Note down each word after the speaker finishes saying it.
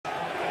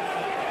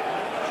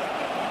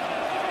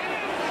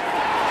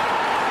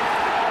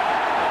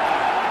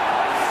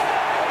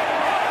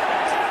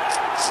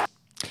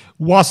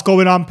What's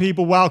going on,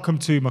 people? Welcome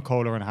to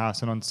Mckola and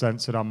Howson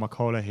Uncensored. I'm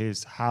Mckola,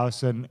 his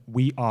Howson.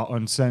 We are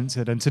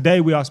Uncensored. And today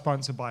we are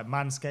sponsored by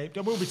Manscaped.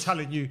 And we'll be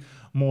telling you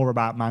more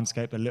about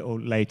Manscaped a little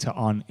later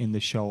on in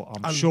the show,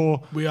 I'm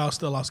sure. We are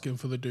still asking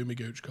for the Do Me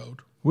Gooch code.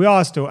 We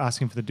are still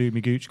asking for the Do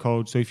Me Gooch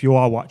code. So if you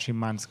are watching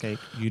Manscaped,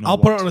 you know I'll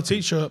put it on a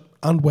t-shirt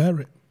and wear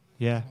it.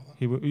 Yeah,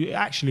 he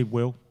actually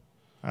will.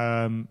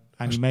 And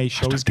he may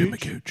show his Do Me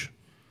gooch. Gooch.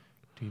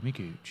 Do Me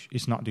Gooch.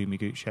 It's not Do Me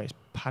Gooch. It's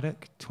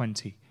Paddock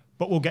 20.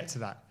 But we'll get to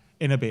that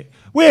in a bit.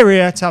 We're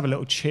here to have a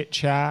little chit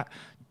chat,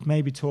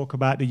 maybe talk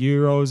about the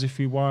Euros if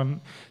we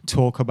want,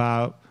 talk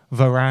about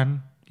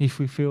Varane if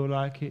we feel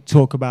like it,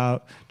 talk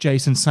about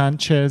Jason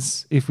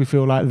Sanchez if we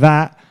feel like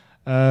that.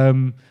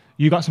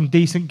 You got some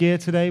decent gear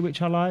today,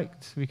 which I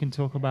liked. We can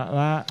talk about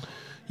that.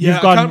 Yeah,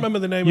 I can't remember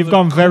the name of You've the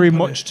gone very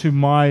company. much to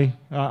my...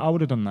 I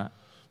would have done that.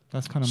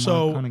 That's kind of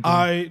my kind of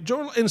gear. Do you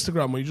know on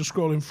Instagram when you're just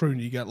scrolling through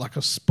and you get like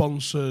a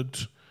sponsored...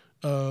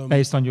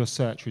 Based on your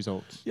search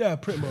results. Yeah,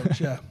 pretty much,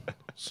 yeah.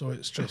 So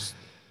it's just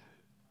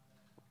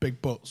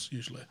big butts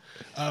usually.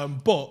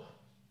 But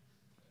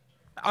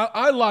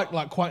I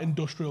like quite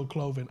industrial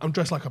clothing. I'm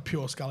dressed like a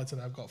pure scally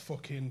today. I've got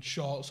fucking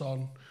shorts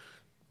on,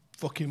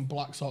 fucking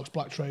black socks,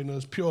 black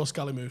trainers, pure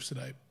scally moves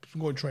today.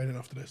 I'm going training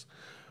after this.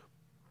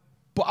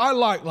 But I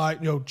like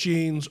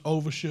jeans,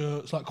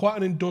 overshirts, like quite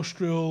an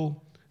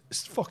industrial.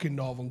 It's fucking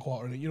Northern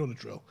Quarter, innit? You know the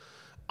drill.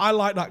 I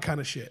like that kind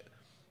of shit.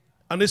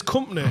 And this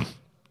company,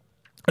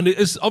 and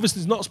it's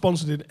obviously it's not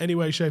sponsored in any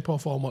way, shape, or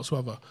form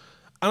whatsoever.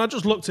 And I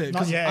just looked at it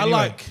because I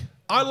like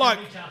a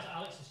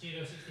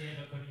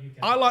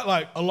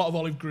lot of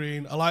olive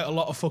green. I like a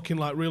lot of fucking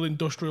like real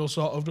industrial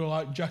sort of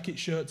like jacket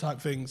shirt type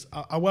things.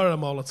 I wear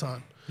them all the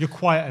time. You're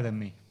quieter than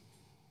me.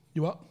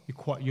 You what?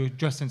 Your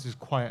dress sense is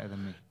quieter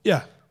than me.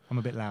 Yeah. I'm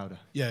a bit louder.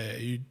 Yeah,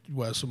 you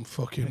wear some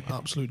fucking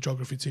absolute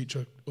geography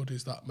teacher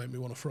hoodies that make me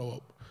want to throw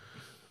up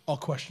or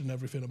question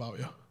everything about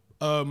you.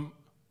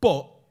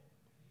 But,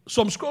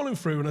 so I'm scrolling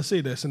through and I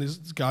see this and this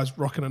guy's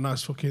rocking a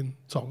nice fucking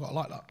top. I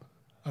like that.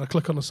 And I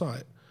click on the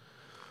site.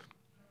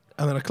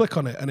 And then I click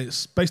on it and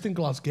it's based in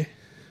Glasgow.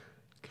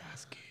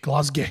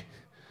 Glasgow.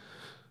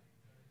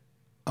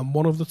 And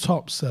one of the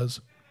tops says,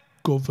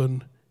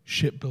 Govan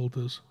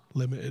Shipbuilders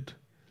Limited.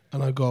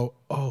 And I go,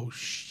 oh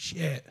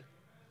shit.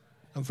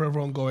 And for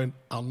everyone going,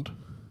 and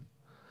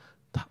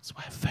that's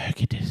where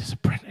Fergie did his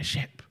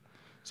apprenticeship.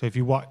 So if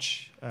you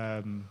watch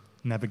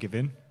Never Give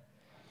In,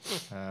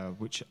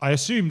 which I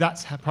assume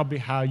that's probably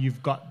how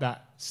you've got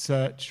that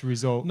search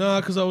result. No,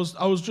 because I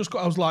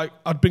was like,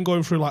 I'd been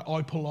going through like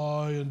Oi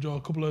Polloi and a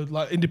couple of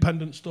like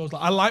independent stores.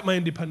 Like I like my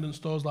independent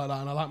stores like that,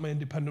 and I like my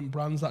independent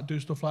brands that do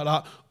stuff like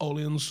that. Ole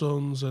and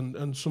Sons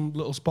and some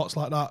little spots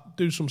like that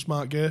do some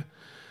smart gear.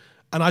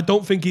 And I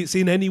don't think it's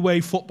in any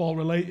way football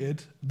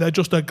related. They're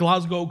just a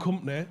Glasgow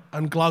company,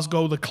 and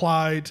Glasgow, the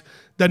Clyde,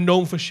 they're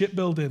known for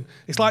shipbuilding.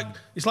 It's like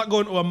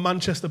going to a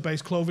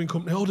Manchester-based clothing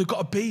company. Oh, they've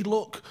got a bead,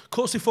 look. Of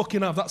course they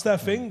fucking have. That's their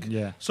thing.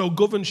 Yeah. So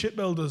Govan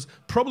Shipbuilders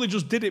probably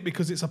just did it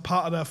because it's a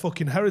part of their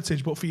fucking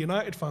heritage. But for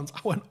United fans,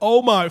 I went,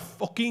 oh my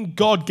fucking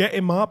God, get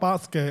in my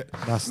basket.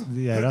 That's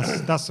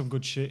some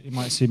good shit. You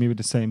might see me with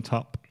the same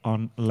top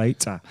on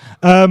later.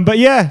 But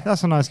yeah,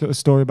 that's a nice little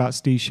story about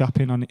Steve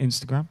shopping on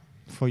Instagram.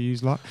 For you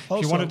lot.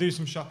 If you want to do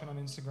some shopping on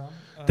Instagram,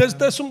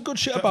 there's some good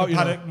shit about you.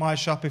 Paddock, my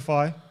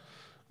Shopify.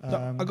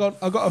 I got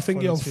a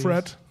thingy on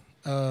Thread,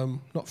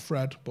 not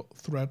Fred, but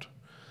Thread,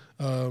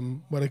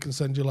 where they can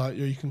send you like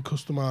you can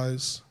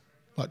customize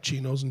like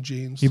chinos and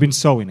jeans. You've been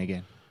sewing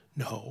again?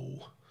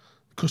 No,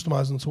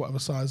 customize them to whatever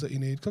size that you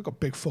need. 'Cause I've got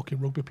big fucking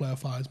rugby player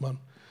thighs, man.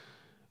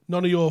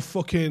 None of your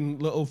fucking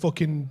little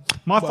fucking.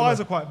 My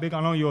thighs are quite big.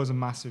 I know yours are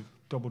massive,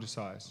 double the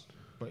size,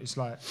 but it's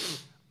like.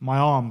 My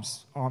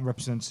arms aren't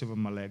representative of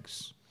my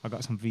legs. I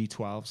got some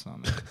V12s on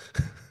me.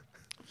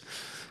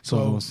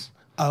 So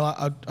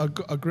I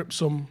gripped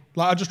some.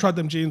 Like I just tried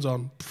them jeans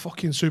on,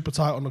 fucking super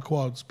tight on the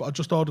quads. But I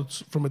just ordered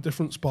from a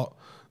different spot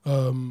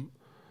some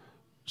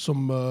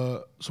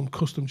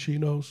custom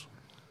chinos.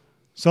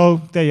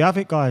 So there you have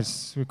it,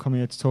 guys. We're coming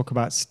here to talk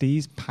about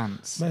Steve's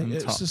pants. Mate, and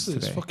it's tops just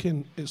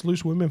today. it's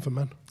loose women for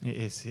men. It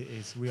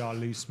is. We are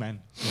loose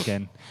men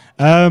again.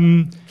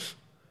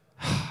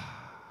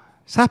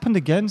 It's happened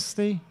again,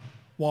 Steve.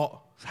 What?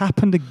 It's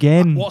happened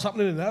again. What's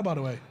happening in there, by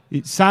the way?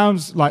 It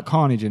sounds like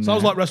carnage in there.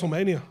 Sounds like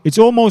WrestleMania. It's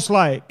almost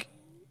like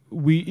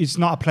it's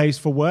not a place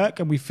for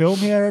work and we film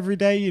here every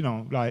day, you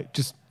know, like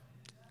just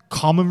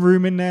common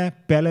room in there,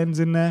 bellends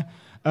in there.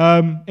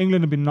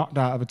 England have been knocked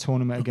out of a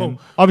tournament again.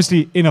 Oh.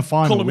 Obviously in a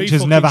final, which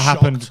has never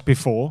happened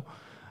before.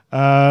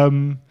 Yeah,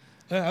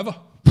 ever.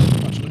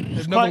 Actually.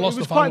 They've never lost a final. It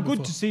was quite good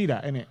before. to see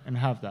that, innit, and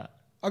have that.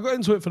 I got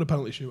into it for the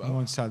penalty shootout. No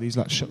one's these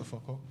like, shut the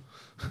fuck up.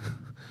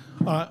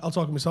 All right, I'll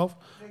talk to myself.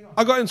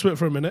 I got into it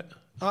for a minute,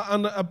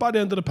 and by the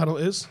end of the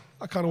penalties,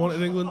 I kind of wanted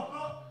England.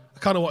 I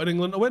kind of wanted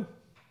England to win,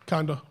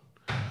 kind of.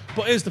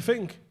 But here's the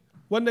thing: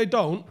 when they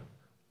don't,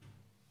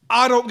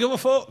 I don't give a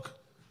fuck,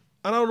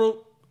 and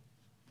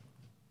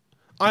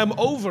I am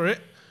over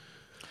it.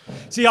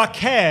 See, I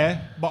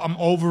care, but I'm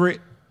over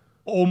it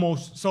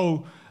almost.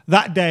 So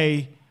that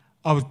day,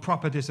 I was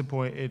proper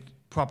disappointed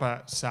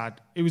proper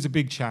sad. It was a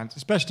big chance,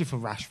 especially for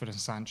Rashford and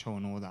Sancho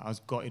and all that. I was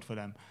gutted for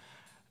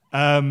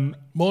them.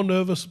 More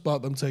nervous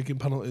about them taking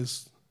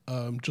penalties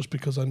just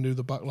because I knew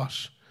the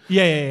backlash.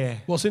 Yeah.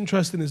 What's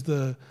interesting is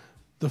the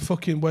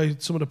fucking way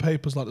some of the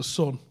papers, like The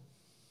Sun,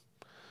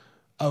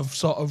 have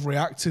sort of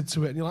reacted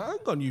to it. And you're like, hang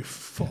on, you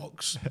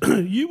fucks.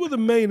 You were the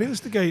main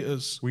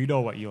instigators. We know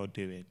what you're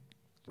doing.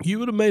 You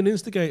were the main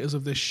instigators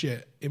of this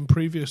shit in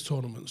previous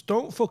tournaments.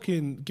 Don't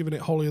fucking giving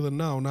it holier than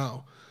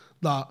now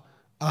that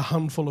a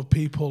handful of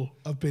people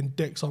have been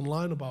dicks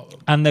online about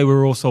them. And they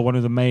were also one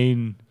of the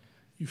main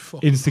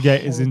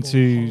instigators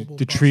into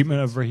the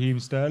treatment of Raheem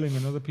Sterling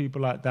and other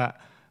people like that.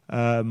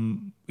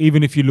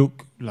 Even if you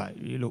look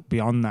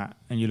beyond that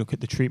and you look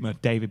at the treatment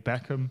of David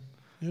Beckham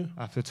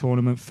after the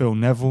tournament, Phil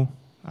Neville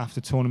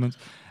after tournaments,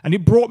 and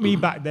it brought me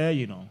back there,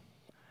 you know.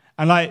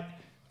 And like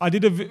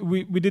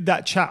we did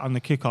that chat on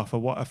the kickoff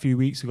a few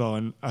weeks ago,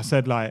 and I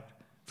said, like,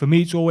 for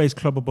me it's always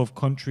club above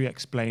country.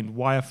 Explained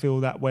why I feel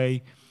that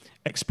way,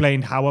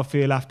 explained how I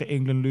feel after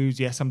England lose.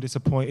 Yes, I'm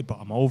disappointed, but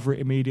I'm over it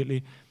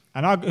immediately.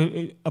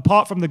 And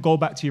apart from the go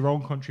back to your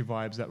own country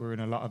vibes that were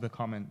in a lot of the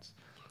comments,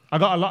 I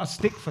got a lot of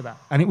stick for that.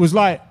 And it was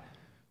like,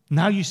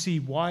 now you see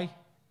why.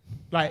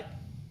 Like,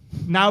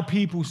 now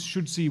people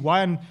should see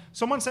why. And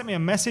someone sent me a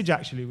message,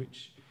 actually,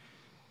 which,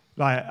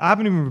 like, I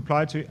haven't even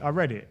replied to it. I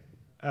read it.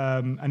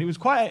 And it was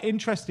quite an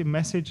interesting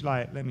message.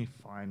 Like, let me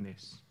find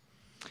this.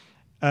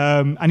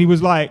 And he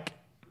was like,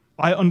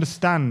 I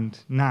understand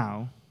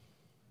now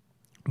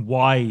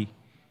why.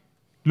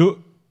 Look,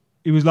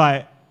 he was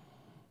like,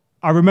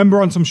 I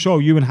remember on some show,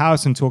 you and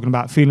Howson talking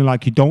about feeling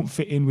like you don't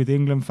fit in with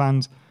England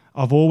fans.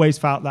 I've always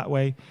felt that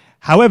way.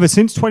 However,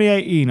 since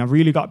 2018, I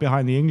really got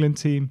behind the England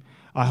team.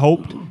 I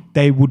hoped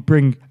they would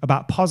bring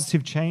about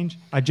positive change.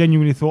 I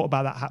genuinely thought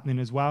about that happening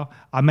as well.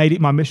 I made it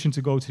my mission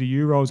to go to the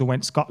Euros. I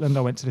went to Scotland.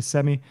 I went to the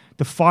semi.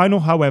 The final,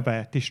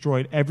 however,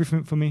 destroyed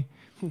everything for me.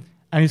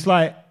 And it's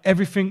like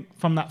everything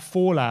from that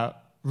fallout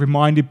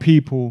reminded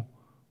people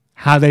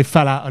how they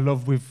fell out of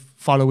love with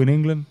following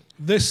England.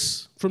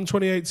 This, from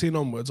 2018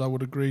 onwards, I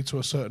would agree to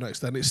a certain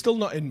extent. It's still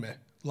not in me.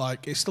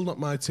 Like, it's still not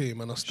my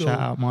team. And I still... Shout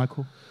out,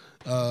 Michael.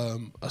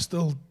 I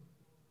still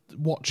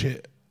watch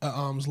it at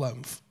arm's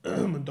length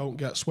and don't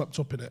get swept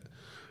up in it.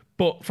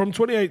 But from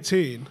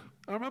 2018,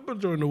 I remember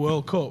during the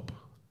World Cup,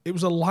 it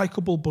was a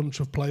likeable bunch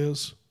of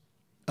players.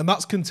 And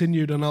that's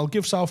continued, and I'll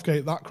give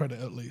Southgate that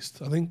credit at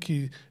least. I think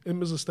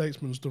him as a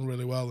statesman's done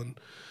really well, and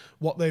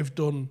what they've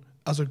done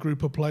as a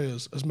group of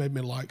players has made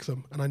me like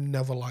them, and I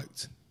never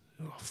liked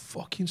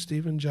fucking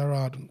Steven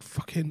Gerrard and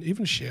fucking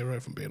even Shearer,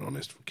 if I'm being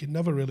honest. Fucking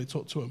never really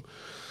took to him.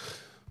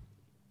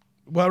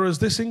 Whereas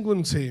this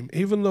England team,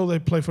 even though they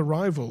play for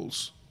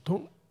rivals,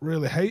 don't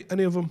really hate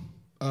any of them.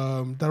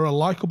 They're a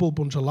likeable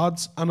bunch of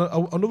lads. And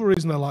another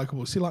reason they're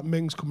likeable, see, like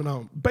Mings coming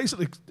out,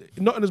 basically,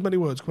 not in as many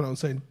words, coming out and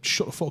saying,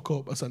 shut the fuck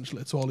up,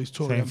 essentially, to all these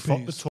Tory MPs.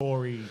 Fuck the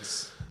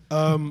Tories.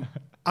 And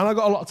I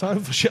got a lot of time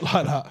for shit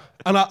like that.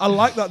 And I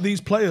like that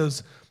these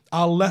players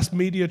are less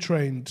media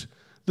trained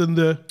than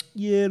the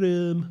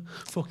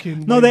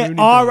fucking... No, they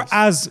are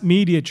as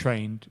media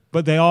trained,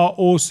 but they are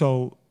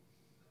also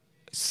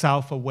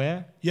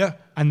self-aware. Yeah.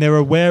 And they're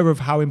aware of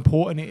how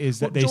important it is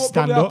that they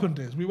stand up. What happened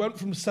is we went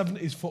from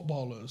 70s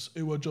footballers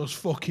who were just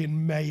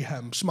fucking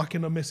mayhem,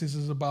 smacking their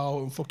missuses about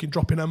and fucking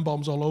dropping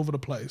M-bombs all over the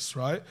place,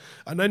 right?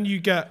 And then you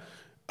get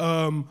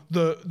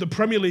the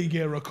Premier League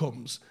era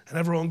comes and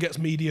everyone gets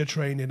media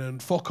training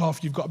and fuck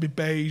off, you've got to be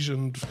beige,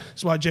 and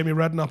that's why Jamie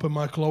Redknapp and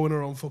Michael Owen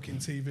are on fucking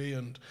TV,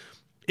 and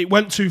it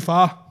went too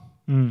far.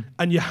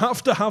 And you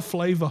have to have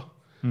flavour.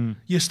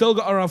 You still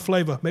got to have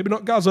flavour. Maybe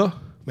not Gaza,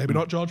 maybe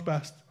not George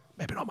Best,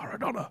 maybe not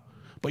Maradona,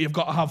 but you've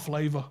got to have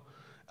flavour.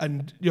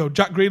 And, you know,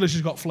 Jack Grealish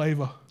has got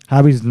flavour.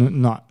 Harry's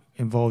not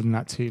involved in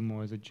that team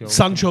more as a joke.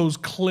 Sancho's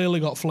clearly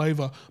got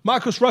flavour.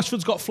 Marcus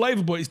Rashford's got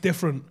flavour, but it's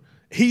different.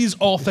 He's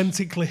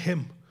authentically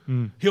him.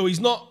 You know, he's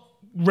not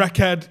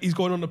wreckhead, he's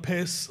going on the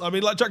piss. I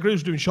mean, like Jack Grealish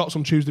was doing shots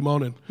on Tuesday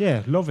morning.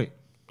 Yeah, love it.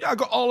 Yeah, I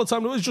got all the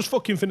time. He's just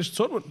fucking finished the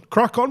tournament.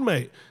 Crack on,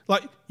 mate.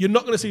 Like, you're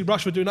not going to see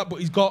Rashford doing that,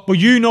 but he's got... But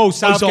you know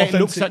Southgate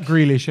looks at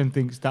Grealish and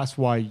thinks that's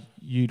why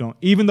you don't.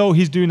 Even though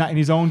he's doing that in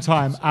his own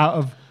time out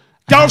of...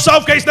 Gareth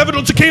Southgate's never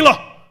done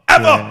tequila.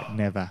 Ever. Yeah,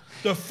 never.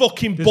 The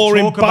fucking There's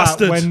boring talk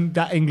bastard. About when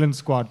that England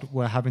squad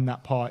were having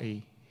that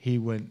party, he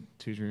went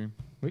to his room.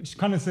 Which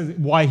kind of says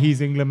why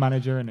he's England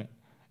manager, innit?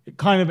 It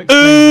kind of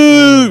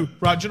explains...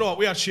 Right, do you know what?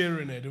 We had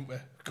Shearer in here, didn't we?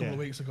 A couple of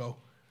weeks ago.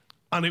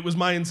 And it was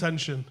my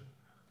intention...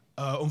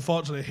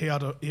 unfortunately, he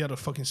had a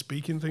fucking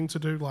speaking thing to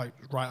do, like,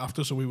 right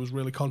after, so he was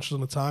really conscious of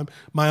the time.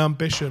 My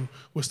ambition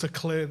was to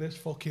clear this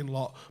fucking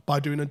lot by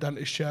doing a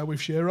dentist chair with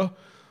Shearer.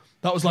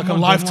 That was like a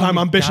lifetime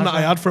ambition that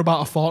I had for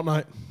about a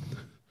fortnight.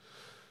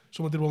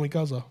 Someone did one with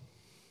Gaza.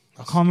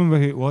 I can't remember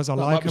who it was. I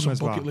like him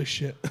as well. Bucket list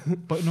shit.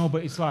 But no,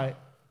 but it's like,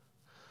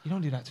 you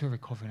don't do that to a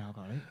recovering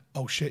alcoholic.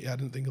 Oh shit, yeah, I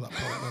didn't think of that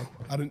part,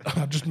 no.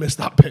 I just missed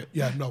that bit.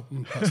 Yeah, no.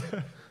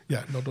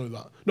 Yeah, no, don't do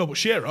that. No, but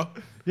Shearer,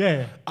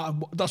 Yeah.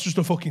 that's just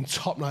a fucking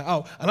top night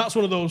out. And that's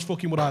one of those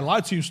fucking would I lie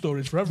to you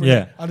stories forever.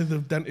 Yeah. I did the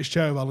dentist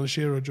chair with Alan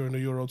Shearer during the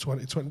Euro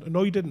 2020.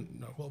 No, you didn't.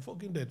 No, well,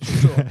 fucking did.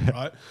 Sure,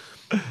 right?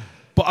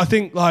 But I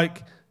think,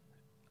 like,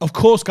 of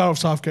course Gareth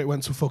Southgate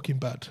went to fucking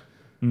bed.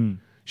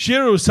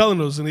 Shearer was telling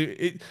us,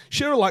 and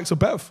Shearer likes a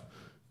bev.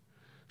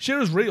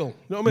 Shearer's real. You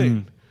know what I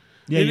mean?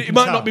 Yeah, He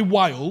might not be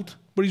wild,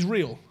 but he's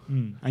real.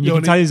 And you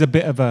can tell he's a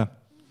bit of a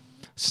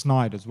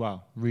snide as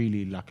well.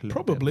 Really, like a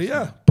little Probably, bit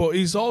of a yeah. But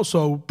he's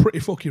also pretty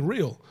fucking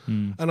real.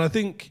 And I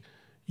think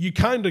you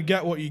kind of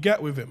get what you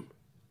get with him.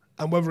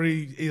 And whether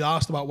he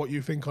asked about what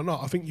you think or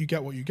not, I think you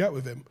get what you get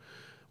with him.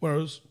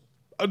 Whereas,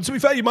 and to be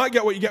fair, you might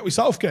get what you get with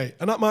Southgate.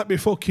 And that might be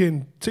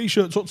fucking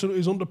T-shirt tucked into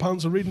his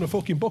underpants and reading a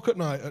fucking book at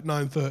night at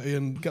 9:30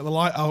 and get the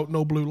light out,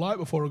 no blue light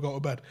before I go to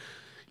bed.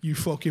 You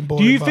fucking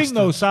boring Do you bastard. think,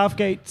 though,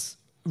 Southgate's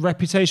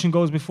reputation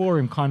goes before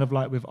him, kind of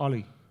like with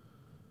Ollie?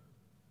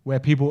 Where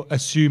people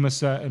assume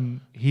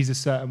he's a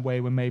certain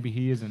way when maybe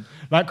he isn't.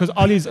 Like, because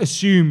Ollie's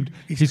assumed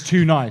he's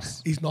too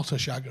nice. He's not a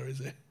shagger, is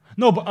he?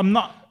 No, but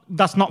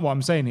that's not what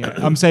I'm saying here.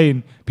 I'm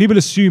saying people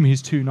assume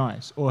he's too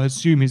nice or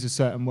assume he's a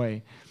certain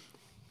way.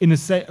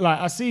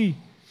 I see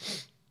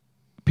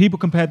people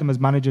compare them as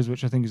managers,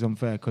 which I think is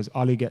unfair because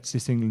Ollie gets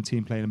this England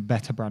team playing a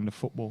better brand of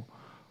football.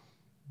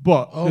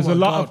 But there's a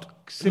lot of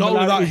similarities. Not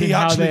only that, he in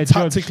how actually they're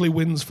tactically judged.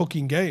 wins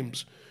fucking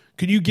games.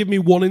 Can you give me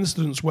one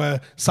instance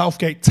where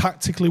Southgate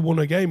tactically won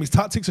a game? His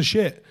tactics are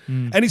shit.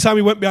 Anytime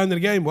he went behind in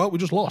the game, well, we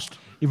just lost.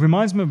 It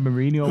reminds me of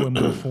Mourinho when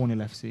we were 4-0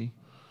 FC.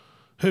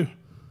 Who?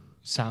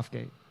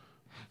 Southgate.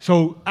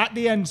 So at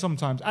the end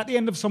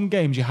of some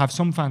games, you have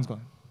some fans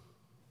going,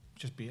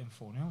 just beating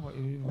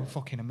 4-0,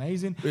 fucking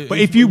amazing. But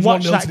if you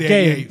watch that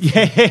game,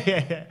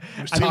 yeah.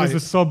 And it was the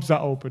subs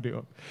that opened it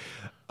up.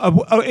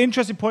 An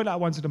interesting point that I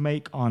wanted to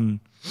make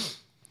on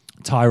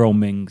Tyrone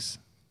Mings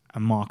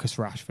and Marcus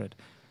Rashford.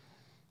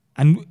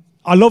 And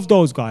I love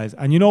those guys.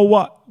 And you know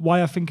what?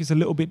 Why I think it's a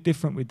little bit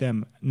different with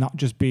them, not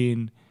just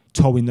being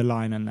towing the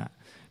line and that.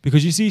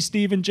 Because you see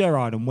Steven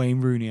Gerrard and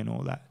Wayne Rooney and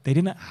all that. They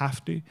didn't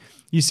have to.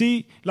 You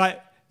see,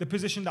 like, the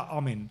position that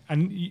I'm in,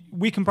 and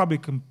we can probably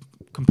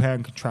compare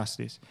and contrast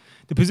this.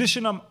 The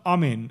position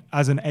I'm in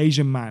as an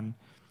Asian man,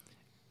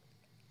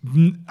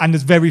 and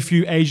there's very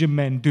few Asian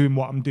men doing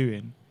what I'm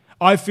doing,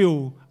 I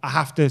feel I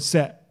have to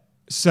set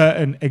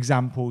certain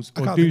examples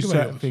or do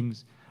certain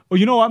things. Or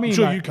you know what I mean? I'm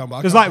sure like, you can,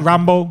 but there's like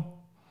Rambo,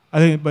 I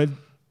think, but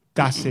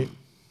that's it.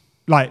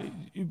 Like,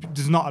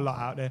 there's not a lot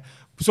out there.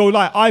 So,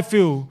 like, I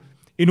feel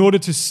in order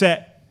to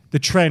set the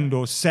trend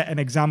or set an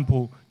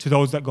example to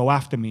those that go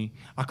after me,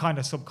 I kind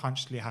of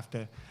subconsciously have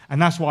to. And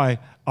that's why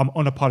I'm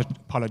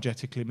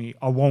unapologetically me.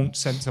 I won't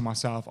censor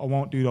myself. I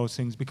won't do those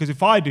things. Because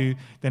if I do,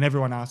 then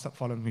everyone else that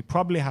follows me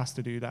probably has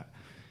to do that.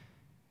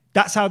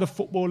 That's how the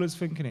footballers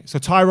thinking it. So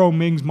Tyrone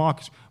Mings,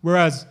 Marcus,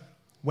 whereas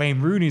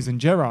Wayne Rooney's and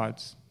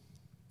Gerrard's,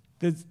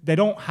 they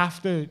don't have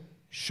to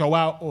show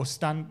out or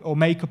stand or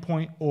make a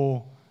point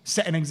or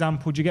set an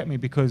example. Do you get me?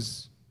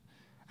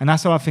 And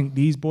that's how I think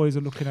these boys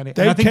are looking at it.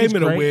 They came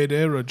in a weird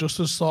era, just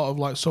as sort of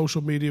like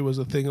social media was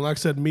a thing. And like I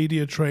said,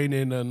 media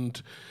training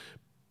and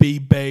be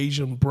beige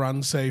and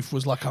brand safe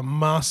was like a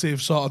massive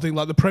sort of thing.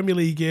 Like the Premier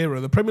League era,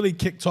 the Premier League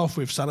kicked off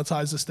with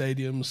sanitize the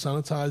stadiums,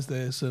 sanitize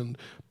this and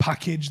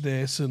package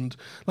this. And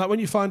like when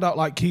you find out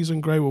like Keys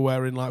and Gray were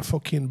wearing like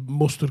fucking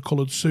mustard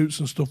coloured suits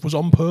and stuff was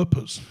on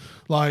purpose.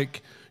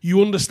 Like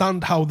you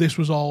understand how this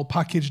was all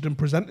packaged and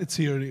presented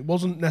to you, and it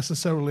wasn't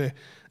necessarily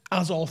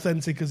as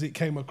authentic as it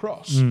came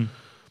across.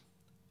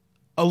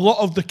 A lot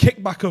of the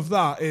kickback of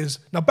that is,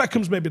 now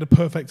Beckham's maybe the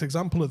perfect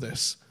example of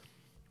this.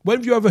 When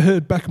have you ever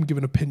heard Beckham give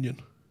an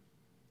opinion?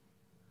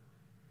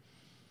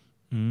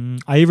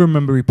 I even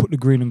remember he put the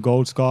green and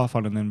gold scarf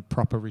on and then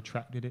proper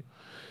retracted it.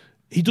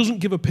 He doesn't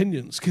give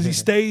opinions because he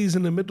stays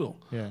in the middle.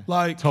 Yeah,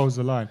 like toes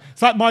the line.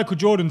 It's like Michael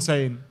Jordan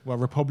saying, well,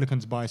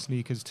 Republicans buy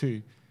sneakers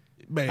too.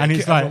 Mate, and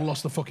it's like,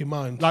 lost the fucking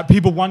mind. Like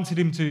people wanted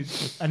him to,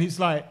 and it's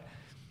like,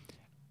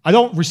 I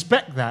don't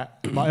respect that,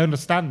 but I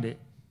understand it.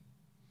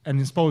 And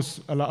I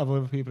suppose a lot of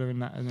other people are in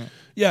that, isn't it?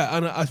 Yeah,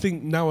 and I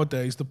think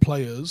nowadays the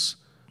players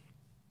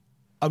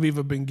have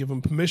either been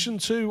given permission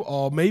to,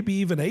 or maybe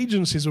even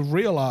agencies have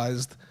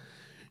realised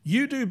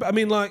you do. I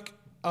mean, like,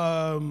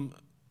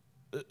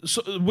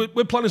 so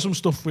we're planning some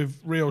stuff with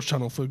Rio's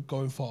channel for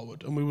going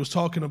forward, and we was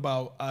talking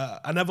about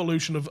an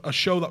evolution of a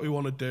show that we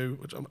want to do,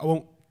 which I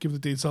won't give the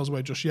details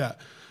away just yet,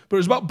 but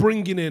it's about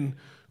bringing in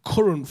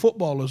current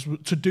footballers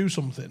to do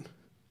something.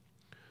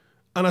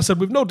 And I said,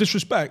 with no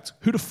disrespect,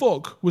 who the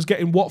fuck was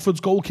getting Watford's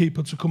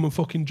goalkeeper to come and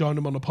fucking join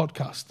him on a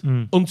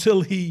podcast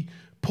until he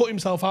put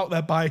himself out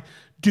there by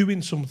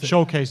doing something?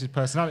 Showcase his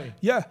personality.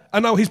 Yeah.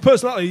 And now his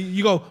personality,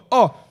 you go,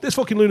 oh, this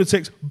fucking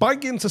lunatic's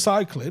bang into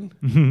cycling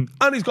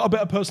and he's got a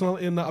bit of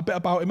personality and that, a bit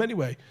about him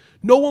anyway.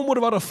 No one would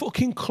have had a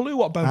fucking clue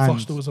what Ben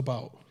Foster was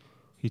about.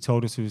 He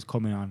told us he was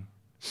coming on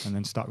and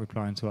then start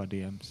replying to our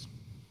DMs.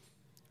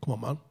 Come on,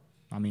 man.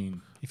 I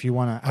mean, if you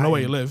want to... I know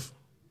where you live.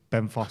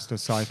 Ben Foster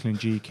Cycling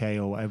GK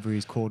or whatever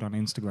he's called on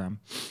Instagram,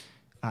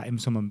 at him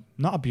some,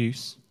 not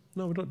abuse.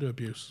 No, we don't do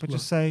abuse. But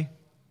just say,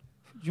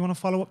 you want to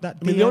follow up that?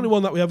 I mean, the only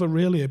one that we ever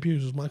really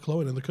abused was Michael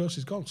Owen, and the curse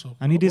is gone. So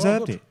and he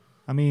deserved it.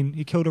 I mean,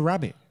 he killed a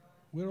rabbit.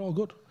 We're all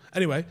good.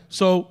 Anyway,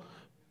 so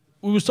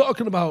we was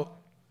talking about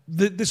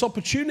this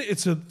opportunity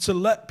to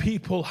let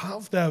people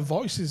have their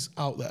voices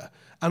out there.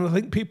 And I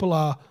think people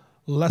are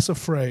less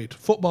afraid.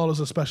 Footballers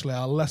especially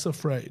are less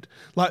afraid.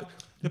 Like,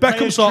 The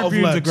Beckham sort of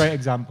Tribune's led. a great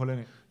example, isn't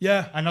it?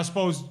 Yeah. And I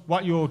suppose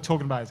what you're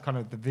talking about is kind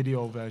of the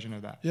video version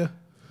of that. Yeah.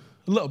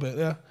 A little bit,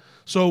 yeah.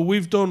 So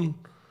we've had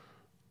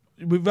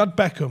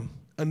Beckham,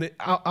 and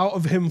out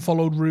of him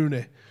followed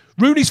Rooney.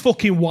 Rooney's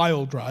fucking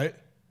wild, right?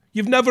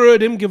 You've never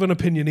heard him give an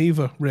opinion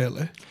either,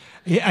 really.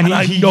 Yeah, and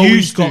I know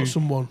he's got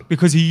someone.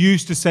 Because he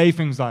used to say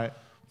things like,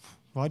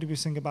 why did we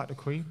sing about the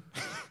Queen?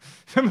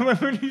 Remember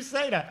when you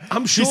say that?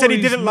 I'm sure he said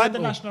he didn't like the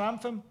mental. national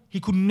anthem. He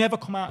could never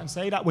come out and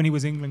say that when he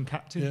was England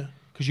captain. Yeah.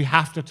 Because you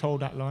have to toe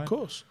that line. Of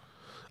course.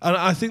 And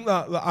I think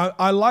that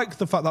I like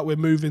the fact that we're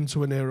moving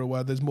to an era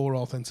where there's more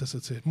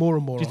authenticity, more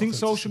and more. Do you think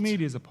social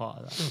media is a part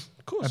of that?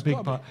 Of course. A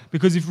big part.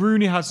 Because if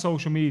Rooney has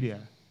social media,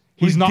 Well,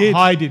 he's he not did.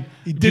 hiding.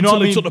 He Do did you know until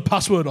what I he mean? took the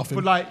password off him.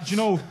 But like, do you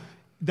know,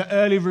 the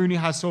early Rooney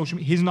has social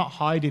media. He's not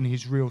hiding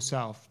his real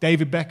self.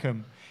 David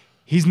Beckham,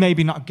 he's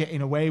maybe not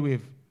getting away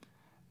with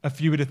a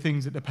few of the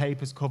things that the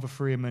papers cover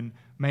for him and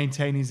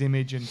maintain his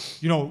image. And,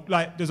 you know,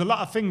 like, there's a lot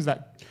of things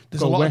that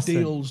There's go a lot Western.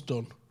 of deals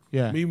done.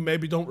 Yeah. We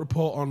maybe don't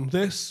report on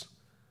this.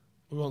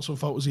 We want some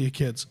photos of your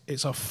kids.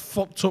 It's a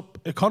fucked up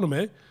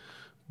economy,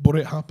 but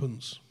it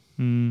happens.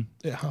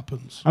 It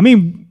happens. I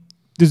mean,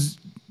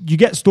 you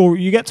get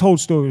told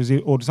stories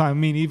all the time. I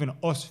mean, even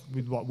us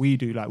with what we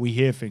do, like, we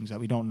hear things that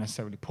we don't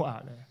necessarily put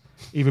out there,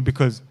 either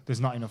because there's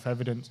not enough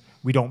evidence,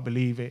 we don't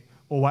believe it,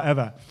 or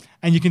whatever.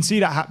 And you can see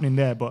that happening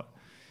there. But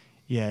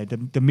yeah,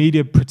 the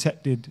media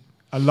protected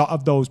a lot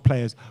of those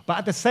players, but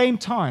at the same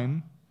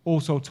time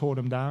also tore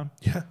them down.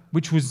 Yeah.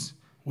 Which was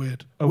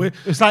Weird.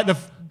 It's like the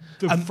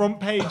And-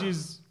 front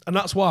pages. And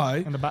that's why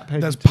And the back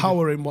page there's of TV.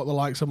 power in what the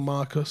likes of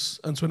Marcus,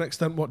 and to an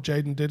extent what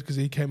Jaden did, because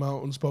he came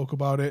out and spoke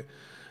about it.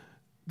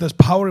 There's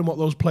power in what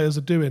those players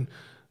are doing.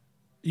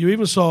 You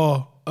even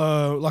saw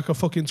like a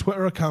fucking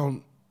Twitter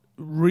account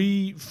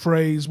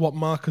rephrase what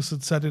Marcus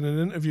had said in an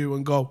interview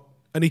and go.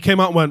 And he came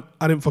out and went,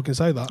 I didn't fucking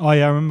say that. Oh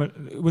yeah, I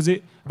remember. Was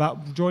it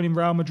about joining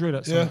Real Madrid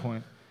at some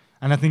point?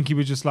 And I think he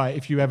was just like,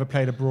 if you ever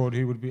played abroad,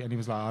 who would be? And he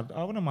was like,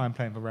 I wouldn't mind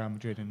playing for Real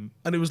Madrid. And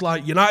And it was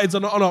like, United's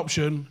are not an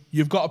option.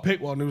 You've got to pick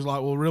one. He was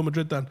like, well, Real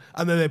Madrid then.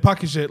 And then they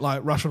packaged it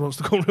like Rashford wants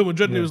to go to Real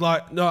Madrid. And he was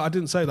like, no, I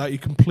didn't say that. You're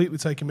completely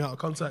taking me out of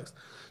context.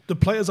 The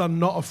players are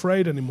not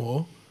afraid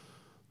anymore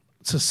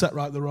to set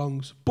right the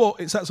wrongs. But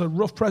it sets a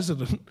rough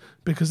precedent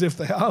because if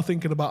they are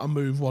thinking about a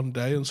move one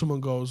day and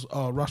someone goes,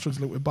 oh, Rashford's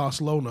linked with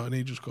Barcelona, and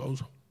he just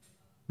goes,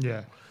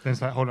 yeah, then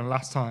it's like, hold on,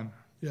 last time.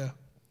 yeah.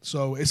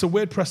 So it's a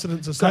weird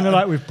precedent to set. Kind of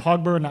like with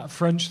Pogba and that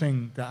French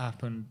thing that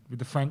happened with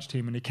the French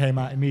team, and he came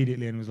out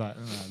immediately and was like,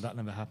 oh, no, that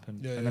never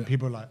happened. Yeah, and then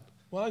people were like,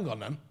 well, hang on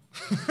then.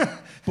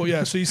 But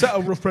yeah, so you set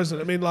a rough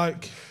precedent. I mean,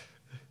 like,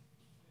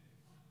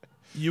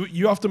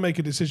 you have to make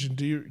a decision.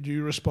 Do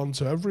you respond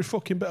to every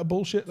fucking bit of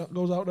bullshit that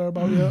goes out there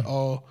about you,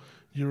 or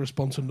you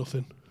respond to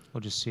nothing?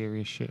 or just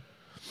serious shit.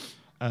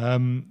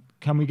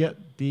 Can we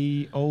get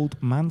the old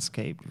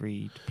Manscaped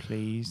read,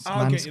 please?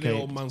 I'll get you the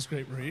old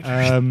Manscaped read.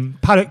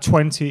 Paddock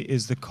 20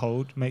 is the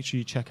code. Make sure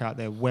you check out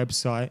their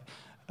website.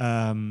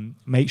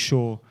 Make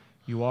sure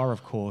you are,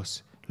 of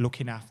course,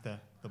 looking after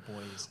the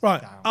boys.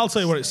 Right, I'll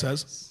tell you what it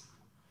says.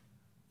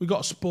 We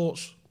got a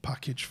sports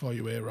package for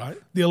you here, right?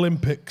 The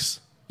Olympics,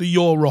 the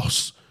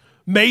Euros,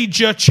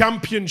 major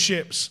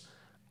championships,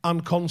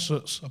 and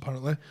concerts,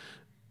 apparently,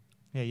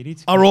 Yeah, you need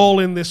to are all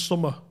in this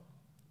summer.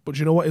 But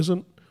you know what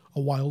isn't? A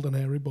wild and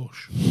hairy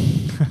bush.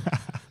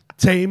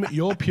 Tame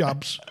your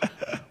pubs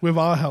with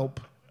our help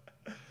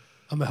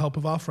and the help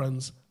of our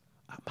friends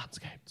at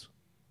Manscaped.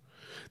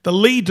 The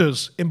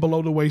leaders in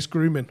below-the-waist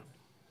grooming.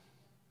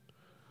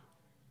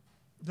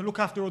 to look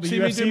after all the See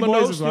me UFC doing my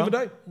boys nose as the well.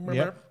 other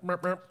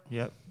day?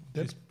 Yep.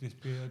 Did. This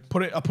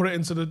beard. I put it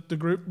into the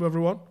group with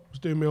everyone. I was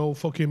doing my old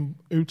fucking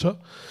Uta.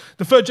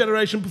 The third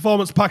generation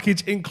performance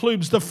package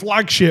includes the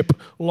flagship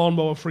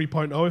Lawnmower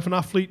 3.0. If an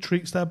athlete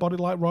treats their body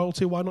like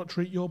royalty, why not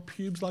treat your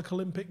pubes like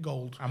Olympic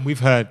gold? And we've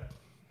heard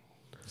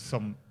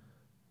some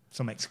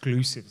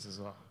exclusives as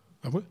well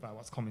Have we? about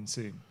what's coming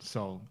soon.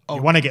 So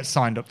you want to get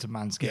signed up to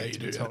Manscaped. Yeah, you to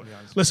do. be totally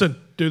honest. Listen,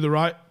 do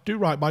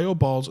right by your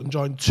balls and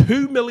join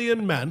 2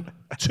 million men.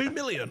 2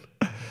 million.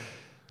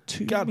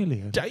 2 God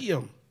million.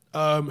 damn.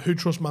 Who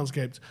trust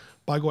Manscaped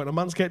by going to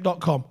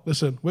manscaped.com.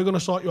 Listen, we're going to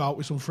sort you out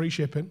with some free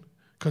shipping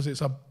because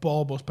it's a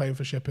ball bus paying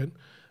for shipping.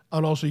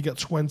 And also you get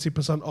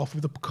 20% off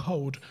with the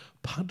code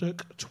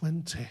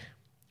Paddock20.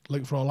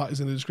 Link for all that is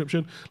in the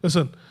description.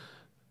 Listen,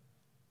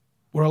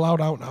 we're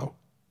allowed out now.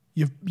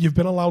 You've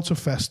been allowed to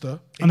fester.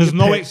 And there's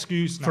no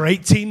excuse now. For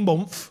 18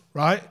 months,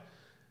 right?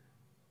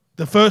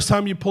 The first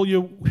time you pull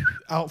your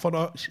out for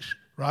the,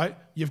 right?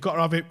 You've got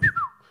to have it,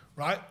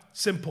 right?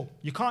 Simple.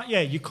 You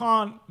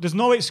can't. There's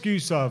no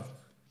excuse of,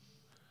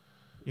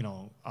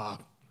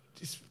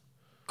 it's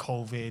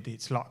COVID,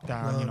 it's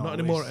lockdown. No, not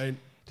anymore, it ain't.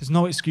 There's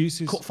no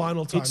excuses. Cup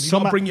final time. It's You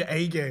got to bring your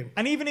A game.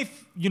 And even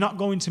if you're not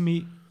going to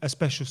meet a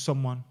special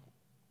someone,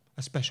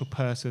 a special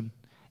person,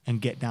 and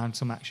get down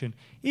some action,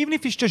 even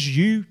if it's just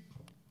you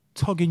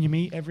tugging your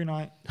meat every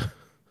night,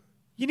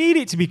 you need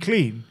it to be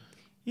clean.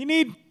 You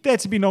need there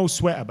to be no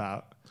sweat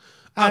about.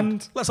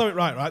 And let's have it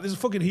right. There's a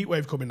fucking heat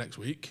wave coming next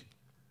week.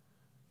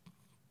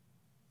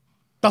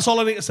 That's all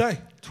I need to say.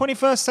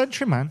 21st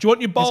century, man. Do you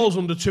want your balls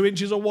under 2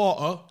 inches of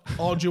water,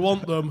 or do you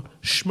want them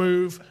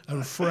smooth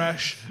and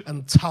fresh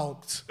and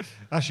talked?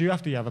 Actually,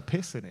 after you have a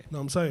piss in it. Know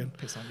what I'm saying?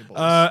 Piss on your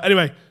balls.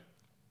 Anyway,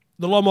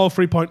 the Lawnmower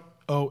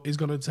 3.0 is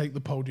going to take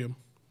the podium.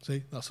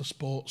 See, that's a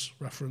sports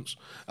reference.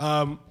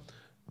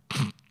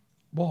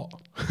 What?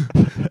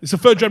 It's a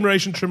third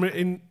generation trimmer.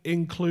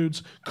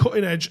 Includes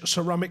cutting edge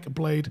ceramic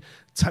blade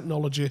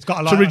technology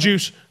to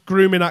reduce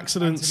grooming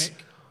accidents.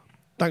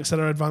 Thanks to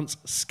their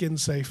advanced skin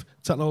safe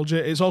technology.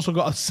 It's also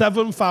got a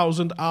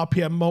 7,000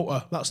 RPM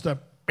motor. That's the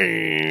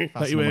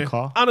that you hear.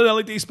 And an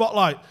LED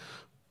spotlight.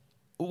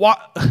 What?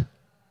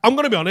 I'm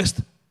going to be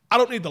honest. I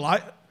don't need the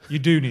light. You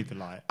do need the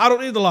light. I don't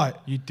need the light.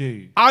 You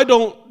do. I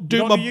don't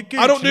do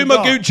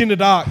my gooch in the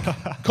dark.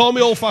 Call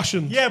me old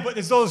fashioned. Yeah, but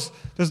there's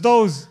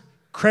those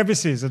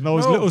crevices and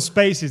those little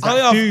spaces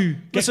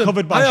that get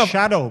covered by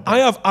shadow. Bro. I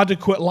have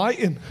adequate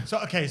lighting. So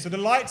the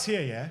light's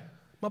here, yeah?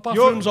 My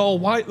bathroom's all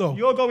white though.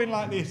 You're going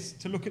like this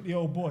to look at the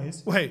old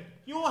boys. Wait.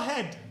 Your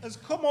head has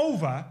come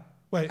over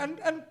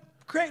and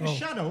created a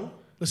shadow.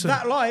 Listen,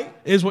 that light.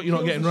 Here's what you're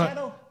not getting right.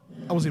 Shadow.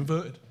 I was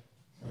inverted.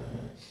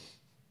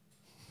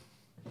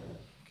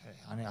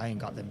 Okay, I ain't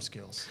got them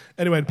skills.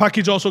 Anyway, the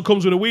package also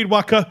comes with a weed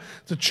whacker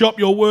to chop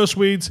your worst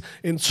weeds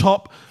in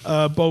top,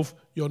 both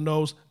your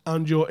nose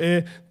and your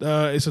ear.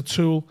 It's a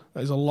tool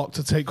that is a lock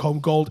to take home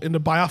gold in the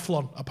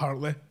biathlon,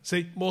 apparently.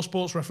 See, more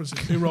sports references.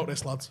 Who wrote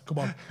this, lads? Come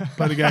on,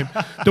 play the game.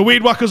 The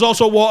weed whacker is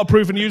also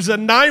waterproof and uses a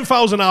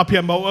 9,000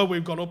 RPM motor.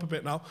 We've gone up a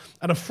bit now.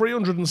 And a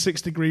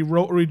 360-degree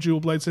rotary dual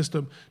blade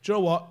system. Do you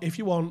know what? If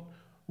you want,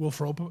 we'll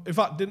throw up. In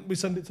fact, didn't we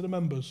send it to the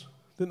members?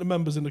 Didn't the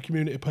members in the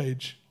community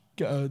page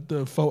get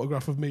the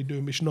photograph of me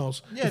doing my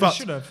schnoz? Yeah, they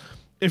should have.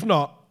 If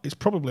not, it's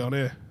probably on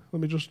here.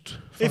 Let me just...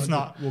 If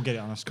not, we'll get it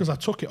on us. Because I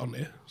took it on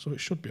here, so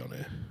it should be on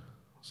here.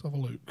 Let's have a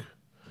look.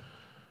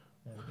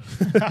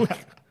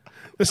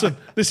 Listen,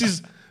 this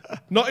is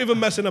not even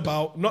messing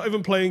about, not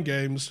even playing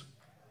games.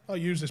 I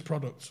use this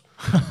product.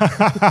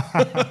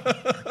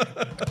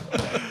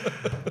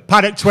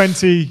 Paddock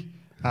 20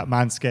 at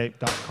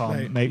manscaped.com.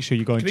 Mate, make sure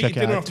you go and check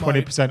it out.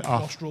 20%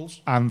 off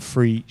nostrils. and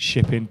free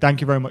shipping.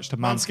 Thank you very much to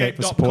Manscaped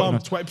for supporting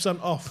us.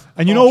 20% off.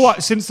 And you know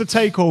what? Since the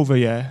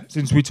takeover,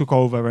 since we took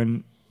over,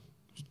 and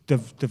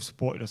they've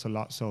supported us a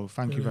lot, so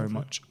thank you very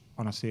much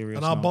on a serious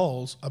And our note.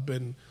 balls have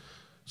been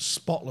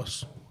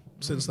spotless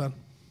since then.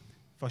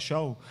 For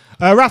sure.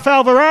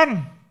 Raphael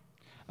Varane.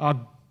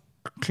 Our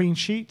clean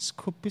sheets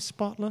could be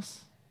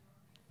spotless.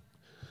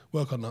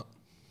 Work on that.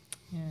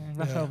 Yeah,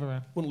 Raphael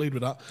Varane. Wouldn't lead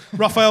with that.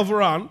 Raphael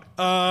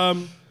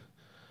Varane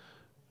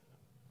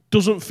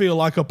doesn't feel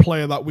like a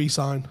player that we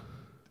sign.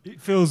 It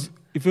feels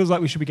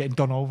like we should be getting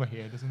done over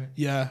here, doesn't it?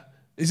 Yeah.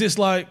 Is this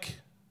like...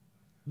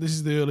 This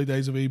is the early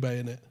days of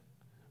eBay, innit?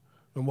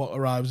 And what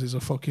arrives is a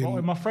fucking...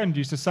 Well, my friend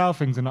used to sell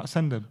things and not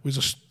send them.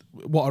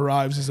 What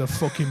arrives is a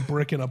fucking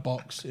brick in a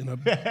box, in a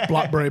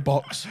BlackBerry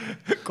box.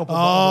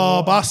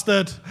 Oh,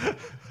 bastard.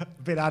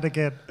 Bit ad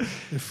again.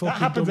 That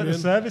happens at the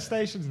service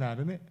stations now,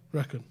 doesn't it?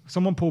 Reckon.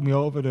 Someone pulled me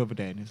over the other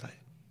day and he's like,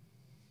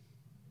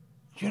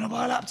 "Do you want to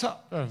buy a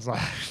laptop?" I was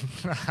like,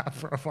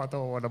 "I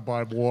don't want to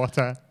buy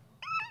water."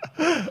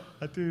 I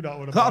do not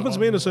want to buy That happened to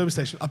me in a water. service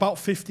station about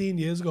 15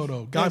 years ago,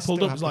 though. Guy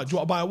pulled up and was like, "Do you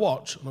want to buy a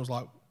watch?" And I was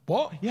like,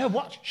 "What?" Yeah,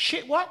 watch.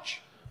 Shit,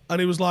 watch. And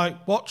he was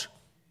like, "Watch."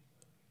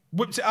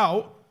 Whipped it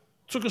out,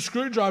 took a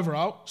screwdriver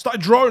out,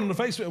 started drawing in the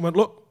face of it and went,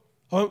 "Look,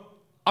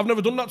 I've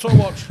never done that to a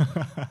watch."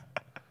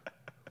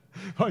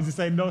 What was he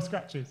saying? No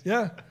scratches.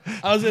 Yeah.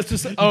 I was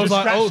like,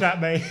 "Oh,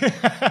 that, mate."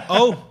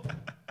 Oh.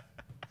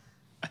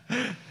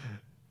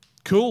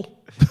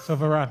 Cool. So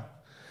Varane.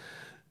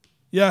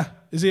 Yeah.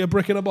 Is he a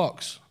brick in a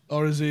box?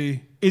 Or is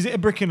he... Is it a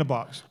brick in a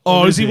box?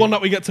 Or is he one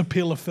that we get to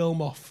peel the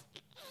film off?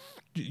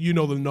 You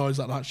know the noise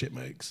that shit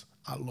makes.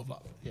 I love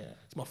that. Yeah.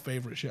 It's my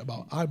favourite shit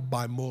about... I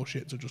buy more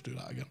shit to just do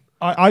that again.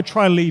 I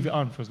try and leave it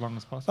on for as long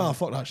as possible. Oh,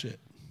 fuck that shit.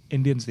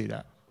 Indians do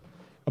that.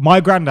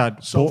 My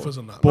granddad Sofas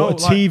and that. bought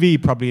a TV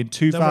probably in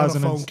never had a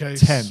phone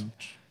 2010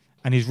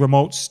 and his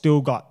remote's still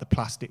got the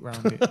plastic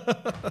round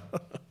it.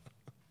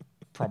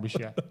 Promise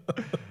you.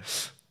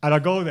 And I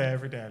go there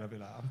every day and I'll be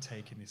like, "I'm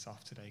taking this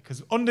off today."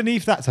 Because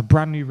underneath that's a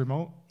brand new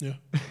remote. Yeah.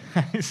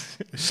 It's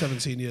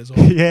 17 years old.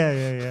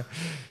 Yeah.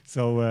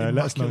 So let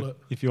us know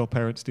if your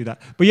parents do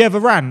that. But yeah,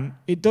 Varane,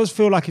 it does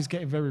feel like it's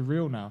getting very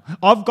real now.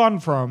 I've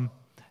gone from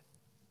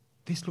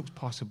this looks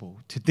possible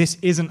to this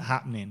isn't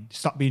happening,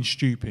 stop being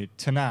stupid,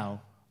 to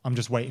now I'm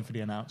just waiting for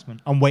the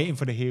announcement. I'm waiting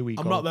for the here we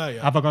go. I'm not there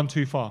yet. Have I gone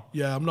too far?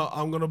 Yeah, I'm not.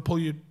 I'm going to pull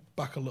you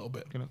back a little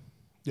bit.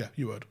 Yeah,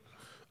 you would.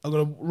 I'm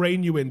going to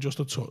rein you in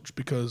just a touch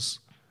because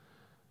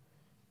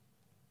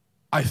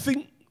I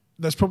think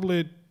there's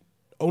probably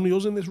only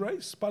us in this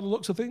race by the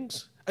looks of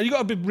things. And you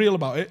got to be real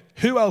about it.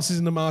 Who else is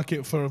in the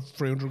market for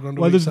 300 grand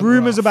a Well, week? there's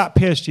rumours about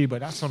PSG,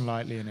 but that's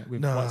unlikely, isn't it?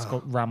 With Nah. what's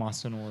got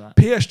Ramos and all that.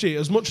 PSG,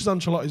 as much as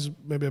Ancelotti's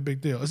maybe a big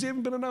deal, has he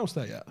even been announced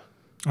there yet?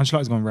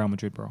 Ancelotti's going Real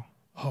Madrid, bro.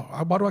 Oh,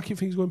 why do I keep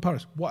thinking he's going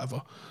Paris?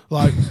 Whatever.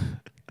 Like,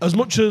 as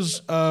much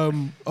as,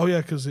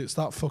 because it's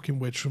that fucking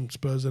witch from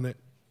Spurs, innit?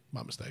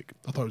 My mistake.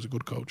 I thought he was a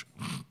good coach.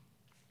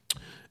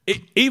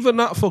 Even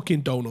that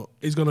fucking donut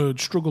is going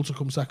to struggle to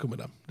come second with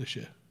them this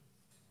year.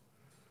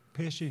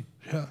 PSG?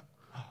 Yeah.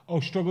 Oh,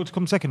 struggled to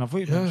come second. I thought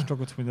you meant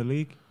struggled to win the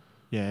league.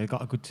 Yeah, they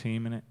got a good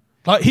team in it.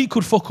 Like, he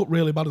could fuck up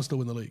really bad and still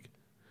win the league.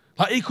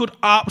 Like, he could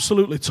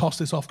absolutely toss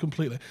this off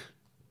completely.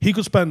 He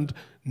could spend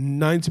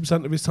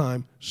 90% of his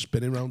time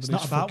spinning around in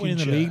his fucking chair. It's not about winning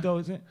the league, though,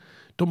 is it?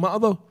 Don't matter,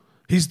 though.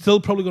 He's still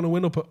probably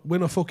going to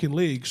win a fucking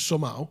league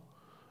somehow.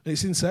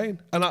 It's insane.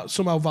 And that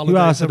somehow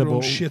validates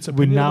everyone's shit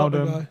opinion about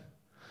the guy.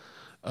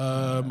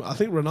 I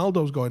think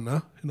Ronaldo's going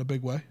there in a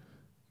big way.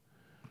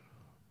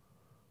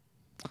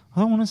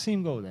 I don't want to see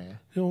him go there.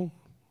 You know,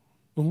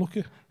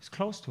 unlucky. It's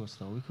close to us,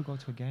 though. We could go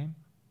to a game.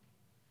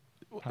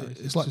 Paris.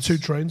 It's like 2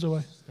 trains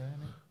away. Yeah.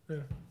 Yeah.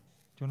 Do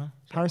you know?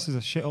 Paris is a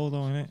shithole,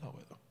 though, isn't it? That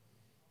way, though.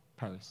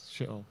 Paris,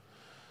 shithole.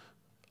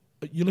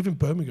 You live in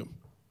Birmingham.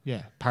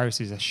 Yeah,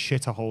 Paris is a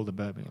shithole to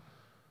Birmingham.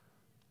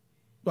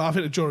 Well, I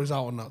think the jury's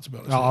out on that, to be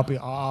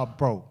honest.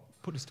 Bro,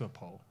 put this to a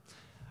poll.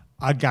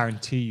 I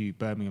guarantee you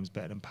Birmingham's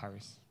better than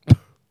Paris.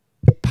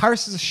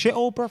 Paris is a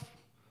shithole, bruv.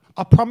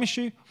 I promise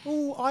you.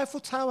 Oh, Eiffel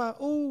Tower.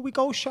 Oh, we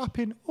go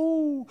shopping.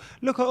 Oh,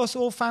 look at us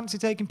all fancy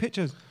taking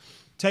pictures.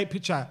 Take a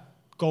picture.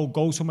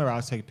 Go somewhere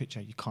else, take a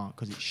picture. You can't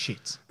because it's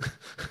shit.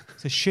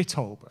 It's a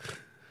shithole, bro.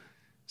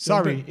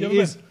 Sorry, it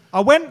is. I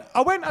went.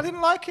 I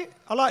didn't like it.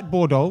 I liked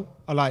Bordeaux.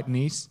 I liked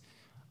Nice.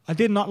 I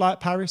did not like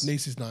Paris.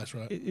 Nice is nice,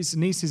 right?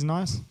 Nice is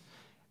nice.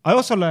 I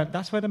also learned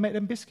that's where they make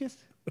them biscuits.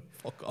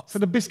 Fuck off. So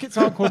the biscuits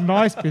aren't called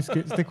nice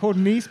biscuits. They're called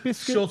Nice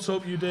biscuits. Shut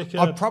up, you dickhead.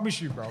 I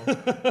promise you, bro.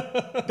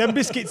 Them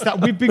biscuits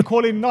that we've been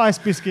calling nice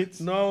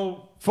biscuits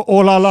No. for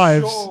all our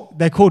lives,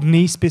 they're called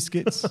Nice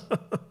biscuits.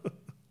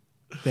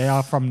 They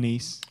are from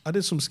Nice. I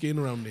did some skiing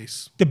around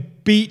Nice. The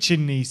beach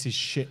in Nice is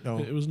shit, though.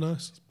 It was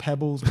nice.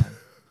 Pebbles, man.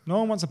 No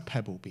one wants a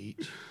pebble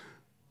beach.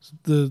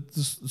 The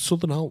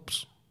Southern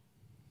Alps.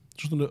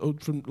 Just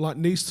from like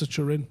Nice to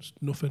Turin,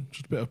 nothing.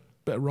 Just a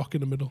bit of rock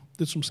in the middle.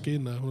 Did some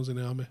skiing there when I was in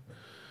the army.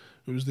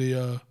 It was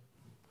the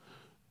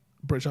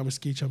British Army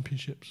Ski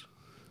Championships.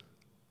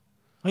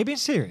 Are you being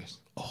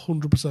serious?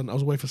 100%. I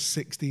was away for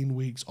 16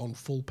 weeks on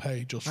full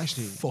pay, just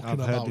fucking I've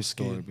about heard this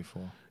skiing. story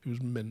before. It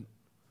was mint.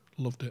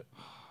 Loved it.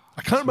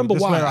 I can't remember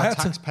why. I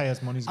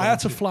had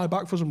to fly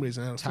back for some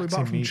reason. I flew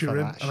back from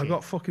Turin, and I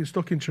got fucking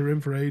stuck in Turin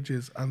for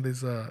ages. And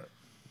there's a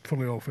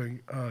funny old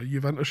thing.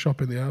 Juventus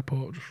shop in the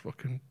airport. Just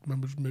fucking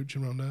remember just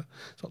mooching around there.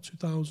 It's like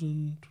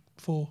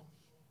 2004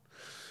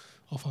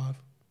 or 5.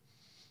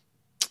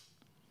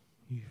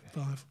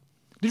 5.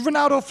 Did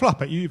Ronaldo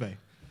flop at Juve?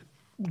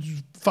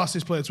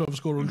 Fastest player to ever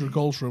score 100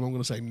 goals for him. I'm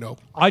going to say no.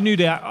 I knew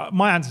that.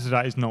 My answer to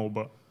that is no,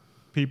 but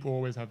people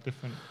always have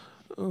different.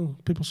 Oh,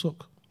 people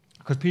suck.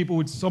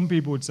 Because some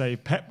people would say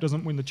if Pep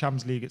doesn't win the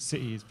Champions League at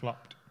City, he's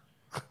flopped.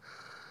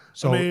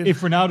 So I mean,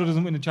 if Ronaldo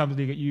doesn't win the Champions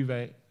League at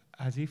Juve,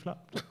 has he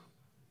flopped?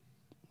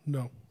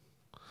 No.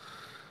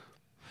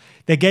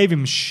 They gave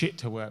him shit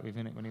to work with,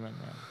 innit, when he went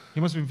there.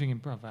 He must have been thinking,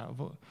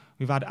 bruv,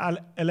 we've had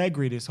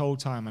Allegri this whole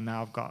time and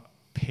now I've got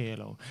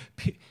Pirlo.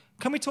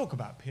 Can we talk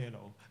about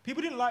Pirlo?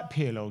 People didn't like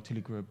Pirlo till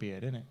he grew a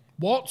beard, innit?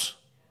 What?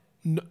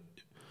 No.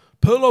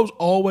 Pirlo's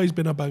always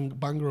been a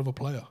banger of a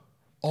player.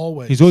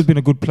 Always. He's always been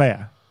a good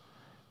player.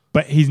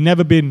 But he's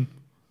never been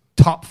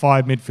top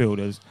 5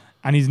 midfielders.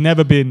 And he's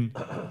never been...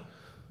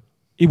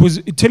 He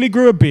was... Till he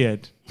grew a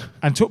beard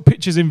and took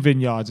pictures in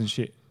vineyards and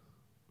shit.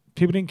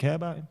 People didn't care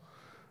about him.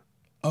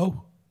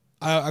 Oh.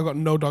 I got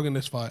no dog in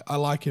this fight. I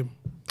like him.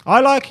 I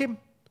like him.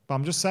 But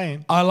I'm just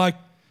saying. I like...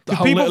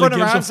 How people run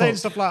around saying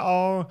stuff like,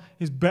 oh,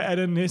 he's better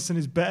than this and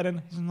he's better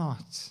than... He's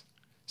not.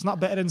 He's not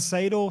better than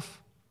Seedorf.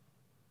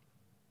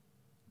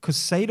 Because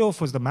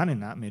Seedorf was the man in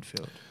that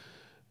midfield.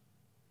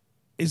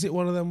 Is it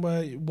one of them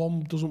where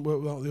one doesn't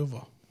work without the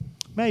other?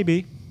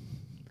 Maybe.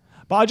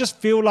 But I just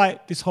feel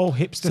like this whole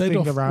hipster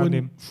Seedorf thing around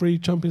him. 3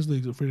 Champions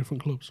Leagues at 3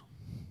 different clubs.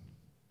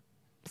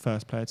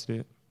 First player to do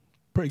it.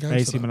 Pretty gangster.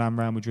 AC Milan,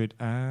 Real Madrid,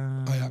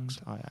 and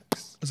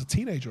Ajax. As a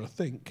teenager, I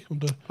think.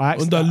 Under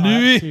the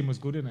Louis. Ajax team was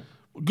good, innit?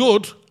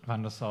 Good.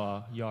 Van der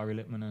Sar, Jari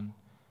Littmanen.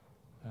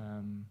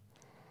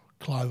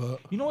 Kluivert.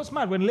 You know what's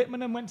mad? When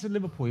Littmanen went to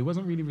Liverpool, he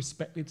wasn't really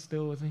respected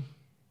still, was he?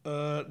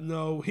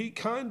 No, he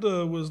kind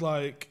of was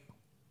like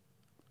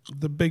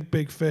the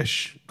big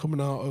fish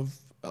coming out of...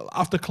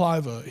 After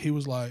Kluivert, he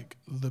was like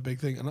the big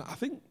thing. And I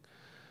think...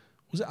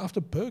 Was it after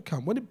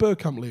Bergkamp? When did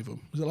Bergkamp leave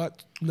him? Was it like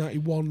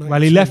 91, 92?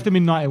 Well, he left him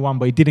in 91,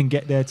 but he didn't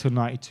get there till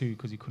 92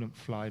 because he couldn't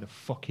fly, the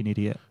fucking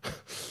idiot.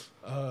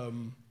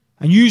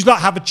 And you like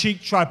have a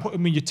cheek try put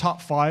him in your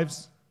top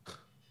 5s.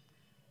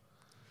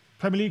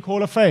 Premier League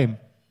Hall of Fame.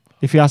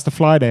 If he has to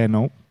fly there,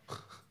 no.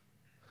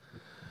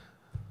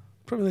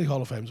 Premier League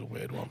Hall of Fame's a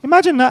weird one.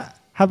 Imagine that,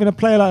 having a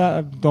player like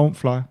that, don't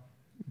fly.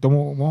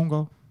 Won't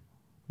go.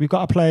 We've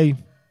got to play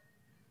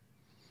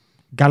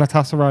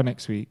Galatasaray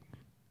next week.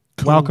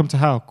 Cool. Welcome to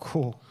hell.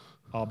 Cool.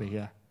 I'll be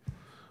here.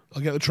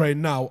 I'll get the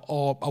train now,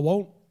 or I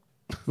won't.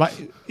 Like,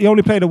 he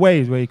only played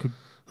away where you could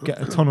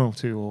get a tunnel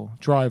to or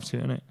drive to,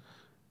 innit?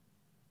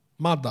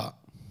 Mad that.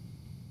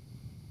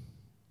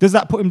 Does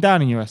that put him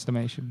down in your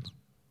estimations?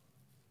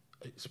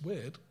 It's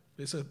weird.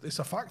 It's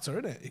a factor,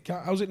 isn't it?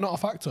 How's it not a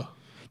factor?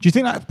 Do you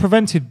think that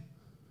prevented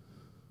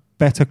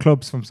better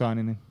clubs from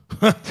signing him?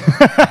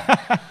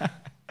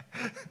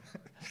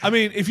 I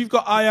mean, if you've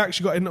got Ajax,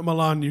 you've got Inter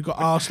Milan, you've got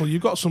Arsenal,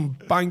 you've got some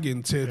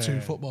banging tier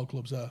 2 football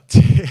clubs there.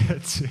 Tier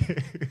 2.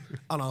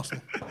 And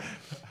Arsenal.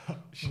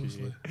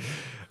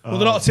 Well,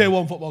 they're not a tier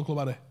 1 football club,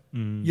 are they?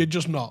 You're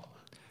just not.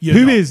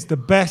 Who is the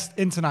best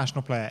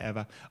international player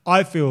ever?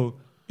 I feel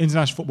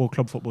international football,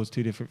 club football is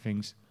two different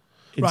things.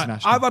 Right,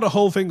 I've had a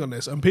whole thing on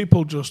this, and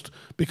people just,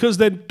 because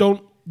they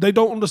don't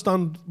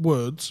understand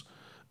words,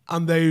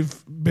 and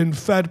they've been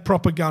fed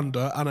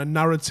propaganda and a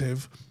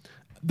narrative,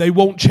 they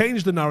won't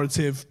change the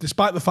narrative,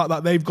 despite the fact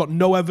that they've got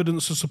no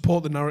evidence to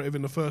support the narrative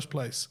in the first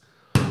place.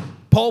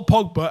 Paul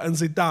Pogba and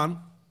Zidane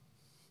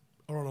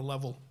are on a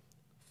level.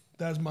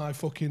 There's my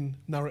fucking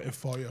narrative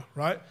for you,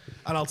 right?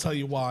 And I'll tell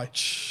you why.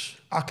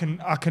 I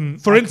can.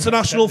 For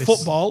international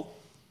football,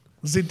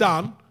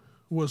 Zidane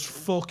was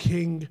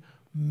fucking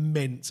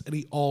mint, and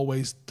he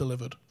always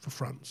delivered for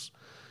France.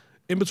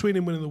 In between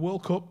him winning the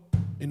World Cup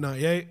in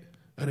 '98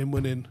 and him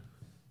winning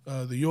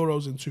the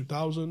Euros in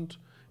 2000,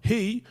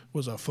 he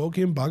was a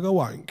fucking bag of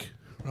wank,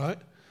 right?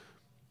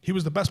 He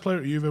was the best player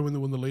at Juve when they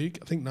won the league,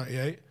 I think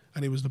 '98,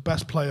 and he was the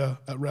best player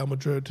at Real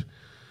Madrid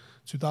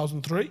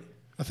 2003,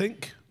 I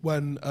think,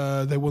 when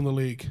they won the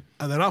league.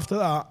 And then after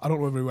that, I don't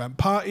know whether he went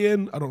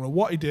partying, I don't know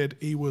what he did,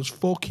 he was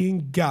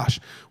fucking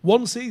gash.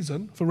 One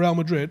season for Real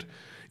Madrid,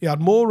 he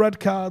had more red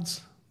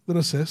cards than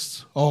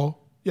assists,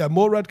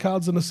 more red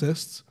cards than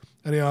assists,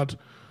 and he had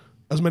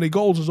as many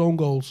goals as own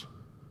goals.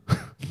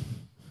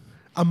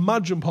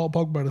 Imagine Paul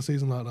Pogba in a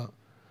season like that.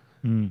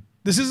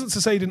 This isn't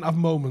to say he didn't have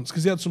moments,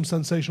 because he had some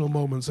sensational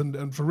moments,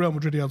 and for Real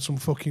Madrid he had some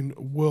fucking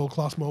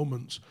world-class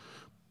moments.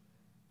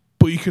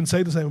 But you can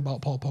say the same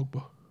about Paul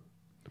Pogba.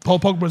 Paul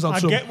Pogba's had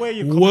some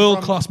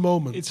world-class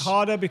moments. It's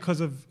harder because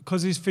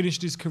he's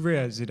finished his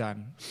career,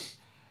 Zidane.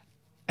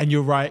 And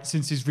you're right,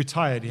 since he's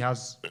retired, I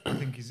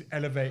think he's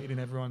elevated in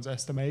everyone's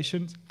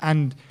estimations.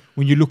 And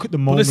when you look at the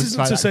moments, this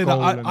isn't to say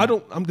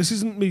that this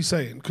isn't me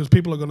saying, because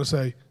people are going to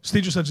say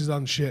Steve just said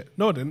Zidane shit.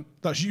 No, I didn't.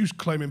 That's you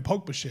claiming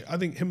Pogba shit. I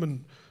think him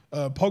and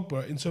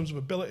Pogba, in terms of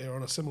ability, are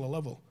on a similar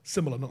level.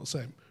 Similar, not the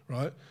same,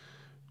 right?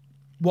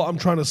 What I'm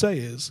trying to say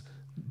is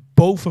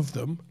both of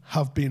them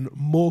have been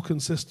more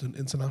consistent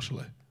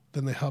internationally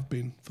than they have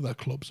been for their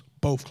clubs.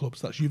 Both clubs.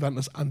 That's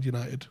Juventus and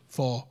United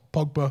for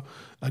Pogba,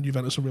 and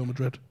Juventus and Real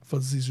Madrid for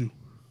Zizou.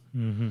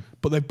 Mm-hmm.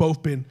 But they've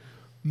both been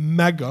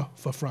mega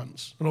for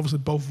France. And obviously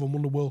both of them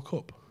won the World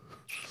Cup.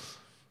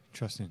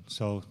 Interesting.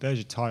 So there's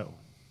your title,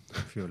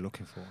 if you're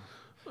looking for.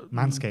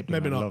 Manscaped,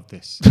 maybe not. Love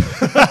this.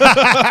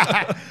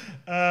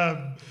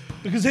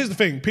 Because here's the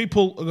thing,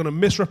 people are going to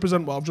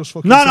misrepresent what I've just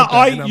fucking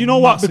said. You know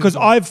what? Because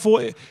I've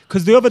thought,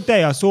 because the other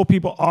day I saw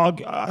people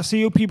argue. I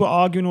see people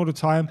arguing all the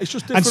time. It's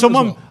just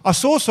different. I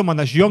saw someone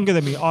that's younger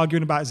than me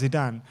arguing about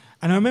Zidane,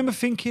 and I remember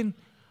thinking,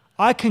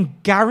 I can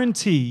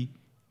guarantee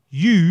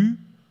you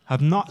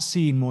have not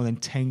seen more than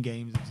 10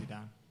 games of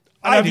Zidane.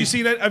 And have you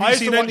seen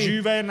any?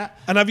 Juve and that.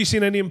 And have you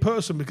seen any in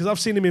person? Because I've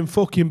seen him in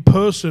fucking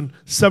person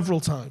several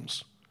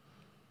times.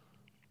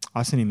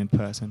 I've seen him in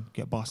person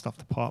get bossed off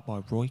the park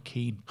by Roy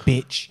Keane,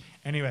 bitch.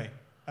 Anyway,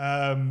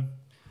 I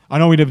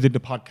know we never did the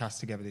podcast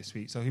together this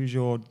week, so who's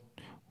your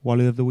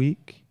Wally of the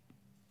week?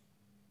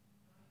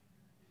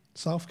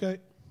 Southgate.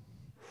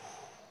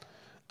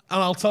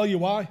 And I'll tell you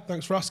why.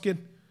 Thanks for asking.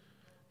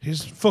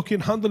 His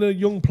fucking handling of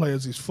young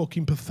players is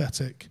fucking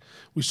pathetic.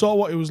 We saw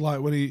what it was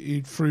like when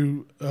he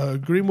threw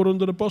Greenwood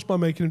under the bus by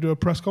making him do a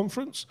press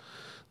conference.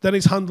 Then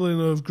his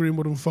handling of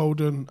Greenwood and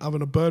Foden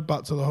having a bird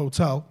back to the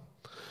hotel.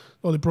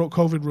 Oh, they broke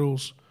COVID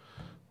rules.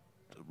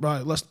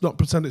 Right, let's not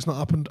pretend it's not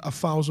happened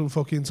 1,000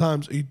 fucking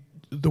times.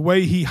 The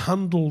way he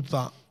handled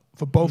that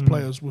for both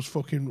players was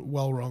fucking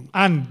well wrong.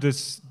 And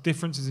there's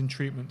differences in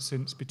treatment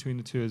since between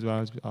the two as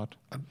well. It's odd.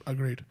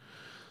 Agreed.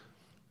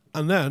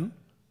 And then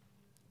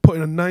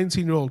putting a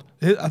 19-year-old...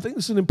 I think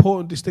this is an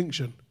important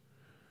distinction.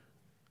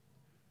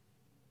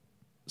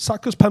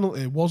 Saka's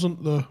penalty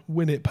wasn't the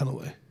win it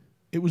penalty.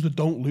 It was the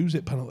don't lose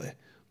it penalty.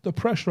 The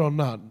pressure on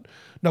that.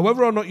 Now,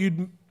 whether or not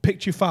you'd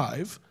picked your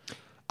 5...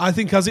 I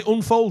think as it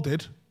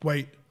unfolded,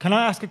 wait. Can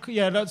I ask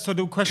so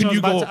the question I was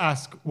about to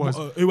ask was,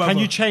 can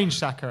you change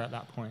Saka at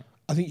that point?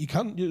 I think you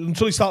can,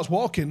 until he starts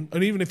walking,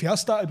 and even if he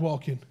has started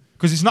walking.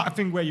 Because it's not a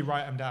thing where you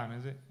write him down,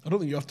 is it? I don't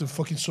think you have to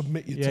fucking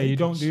submit your you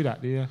don't do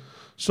that, do you?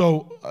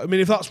 So, I mean,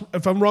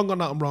 if I'm wrong on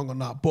that, I'm wrong on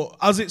that. But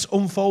as it's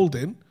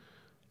unfolding,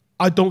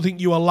 I don't think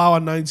you allow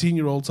a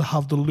 19-year-old to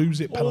have the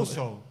lose it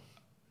penalty.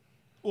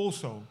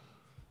 Also,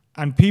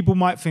 and people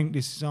might think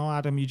this is,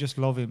 Adam, you just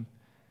love him.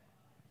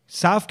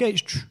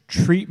 Southgate's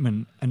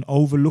treatment and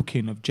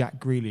overlooking of Jack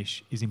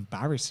Grealish is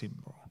embarrassing,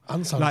 bro.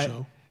 And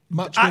Sancho.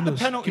 match at the winners,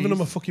 penalties, giving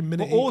them a fucking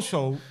minute but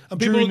also and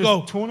people during will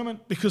the go,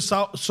 tournament. because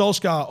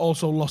Solskjaer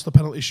also lost the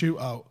penalty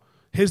shootout.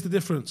 Here's the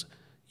difference.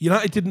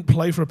 United didn't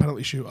play for a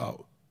penalty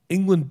shootout.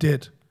 England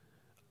did.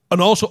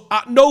 And also,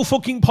 at no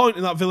fucking point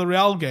in that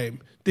Villarreal game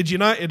did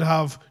United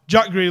have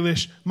Jack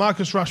Grealish,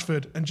 Marcus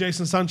Rashford, and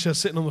Jason Sanchez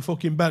sitting on the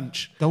fucking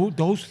bench.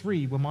 Those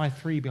three were my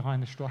three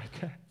behind the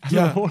striker.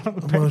 Yeah,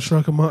 my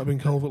striker might have been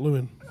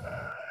Calvert-Lewin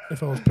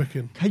if I was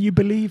picking. Can you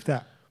believe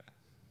that?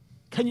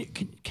 Can you?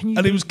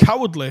 And he was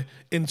cowardly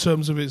in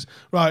terms of his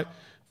right.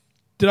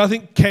 Did I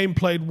think Kane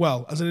played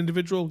well as an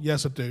individual?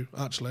 Yes, I do.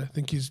 Actually, I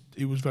think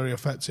he was very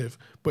effective.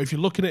 But if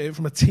you're looking at it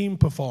from a team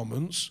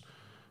performance,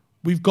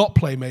 we've got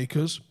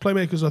playmakers.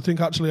 Playmakers, I think,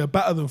 actually are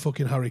better than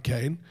fucking Harry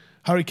Kane.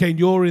 Harry Kane,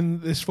 you're in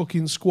this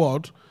fucking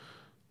squad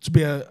to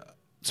be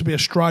a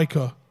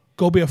striker.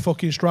 Go be a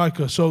fucking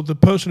striker. So the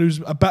person who's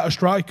a better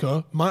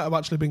striker might have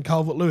actually been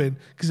Calvert-Lewin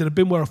because it'd have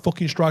been where a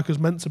fucking striker's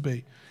meant to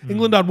be.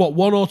 England had what,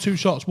 1 or 2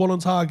 shots, 1 on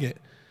target.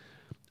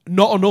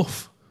 Not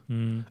enough.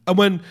 And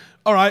when,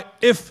 all right,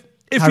 if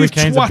Harry you've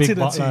Kane's a big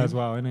twatted a team, as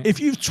well, isn't it? if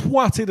you've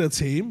twatted a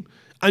team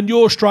and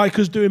your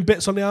striker's doing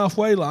bits on the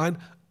halfway line,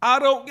 I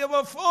don't give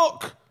a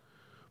fuck.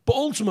 But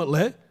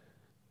ultimately,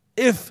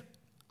 if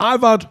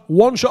I've had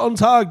 1 shot on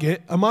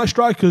target and my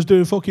striker's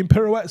doing fucking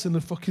pirouettes in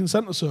the fucking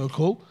centre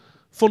circle,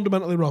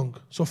 fundamentally wrong.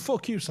 So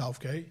fuck you,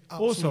 Southgate.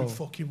 Absolute Also,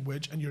 fucking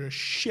widge, and you're a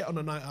shit on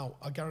a night out.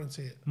 I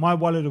guarantee it. My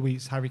wall of the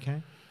week's Harry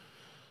Kane.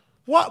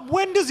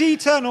 When does he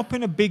turn up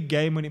in a big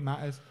game when it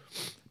matters?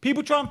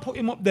 People try and put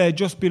him up there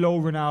just below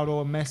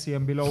Ronaldo and Messi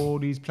and below all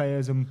these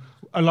players and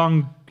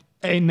along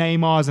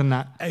Neymar's and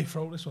that. Hey,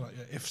 throw this one at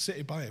you. If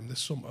City buy him this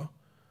summer,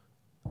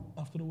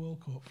 after the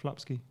World Cup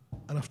Flopsky.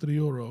 and after the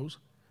Euros,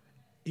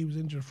 he was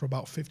injured for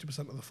about 50%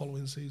 of the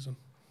following season.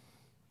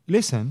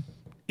 Listen.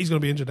 He's going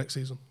to be injured next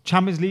season.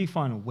 Champions League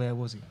final, where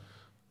was he?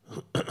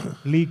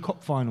 League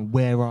Cup final,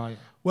 where are you?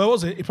 Where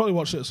was it? He probably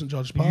watched it at St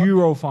George's Park.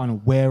 Euro final,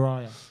 where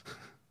are you?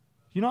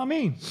 You know what I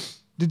mean?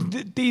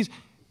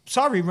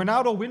 Sorry,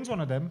 Ronaldo wins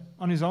one of them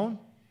on his own.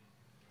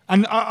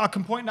 And I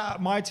can point that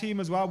at my team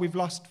as well. We've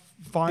lost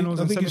finals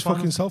I and think he's semi-finals.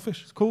 fucking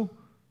selfish. It's cool.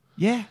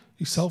 Yeah.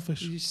 He's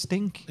selfish. You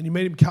stink. And you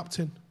made him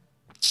captain.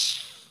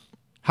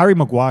 Harry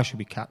Maguire should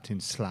be captain,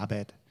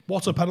 slabhead.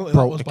 What a penalty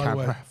Broke that was, the by the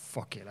way. camera.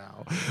 Fuck it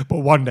out. But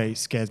one day it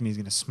scares me he's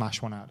going to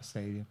smash one out of the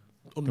stadium.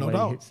 Oh, The no way he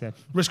doubt. hits them.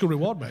 Risk and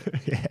reward, mate.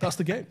 Yeah. That's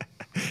the game.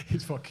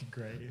 He's fucking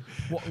great.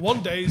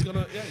 One day he's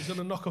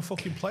gonna knock a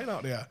fucking plane out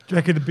of the air. Do you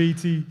reckon the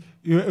BT,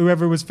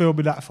 whoever was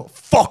filming that, thought,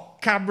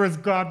 fuck, camera's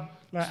gone.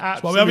 Like,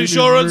 That's why we have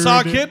insurance,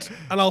 our ruined it. kid,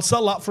 and I'll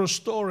sell that for a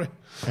story.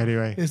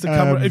 Anyway. Here's the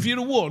camera. If you'd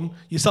have won,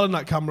 you're selling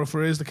that camera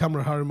for here's the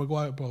camera Harry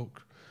Maguire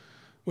broke.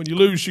 When you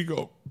lose, you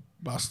go,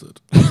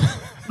 bastard.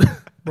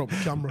 Broke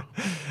the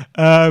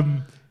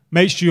camera.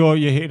 Make sure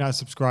you're hitting that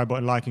subscribe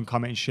button, liking,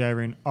 commenting,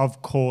 sharing.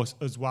 Of course,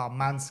 as well,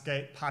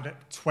 Manscaped Paddock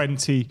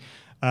 20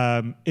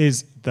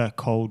 is the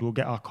code. We'll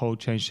get our code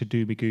changed to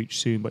Doobie Gooch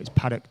soon, but it's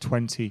Paddock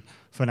 20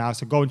 for now.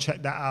 So go and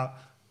check that out.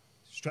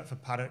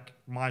 Stretford Paddock,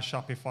 my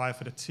Shopify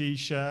for the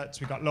T-shirts.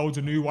 We got loads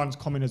of new ones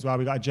coming as well.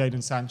 We got a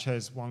Jadon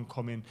Sanchez one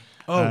coming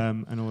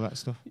and all that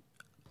stuff.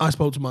 I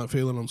spoke to Mike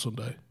Phelan on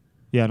Sunday.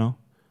 Yeah, no?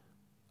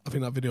 I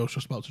think that video's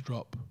just about to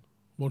drop.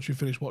 Once you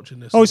finish watching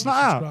this. Oh, it's not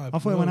out? Subscribe. I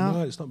thought it went out.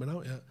 No, it's not been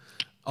out yet.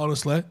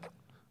 Honestly,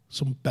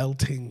 some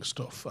belting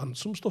stuff and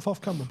some stuff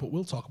off camera, but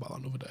we'll talk about that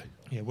another day.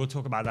 Yeah, we'll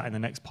talk about that in the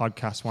next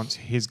podcast once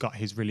he's got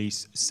his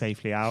release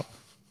safely out.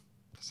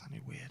 That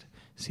sounded weird.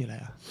 See you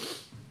later.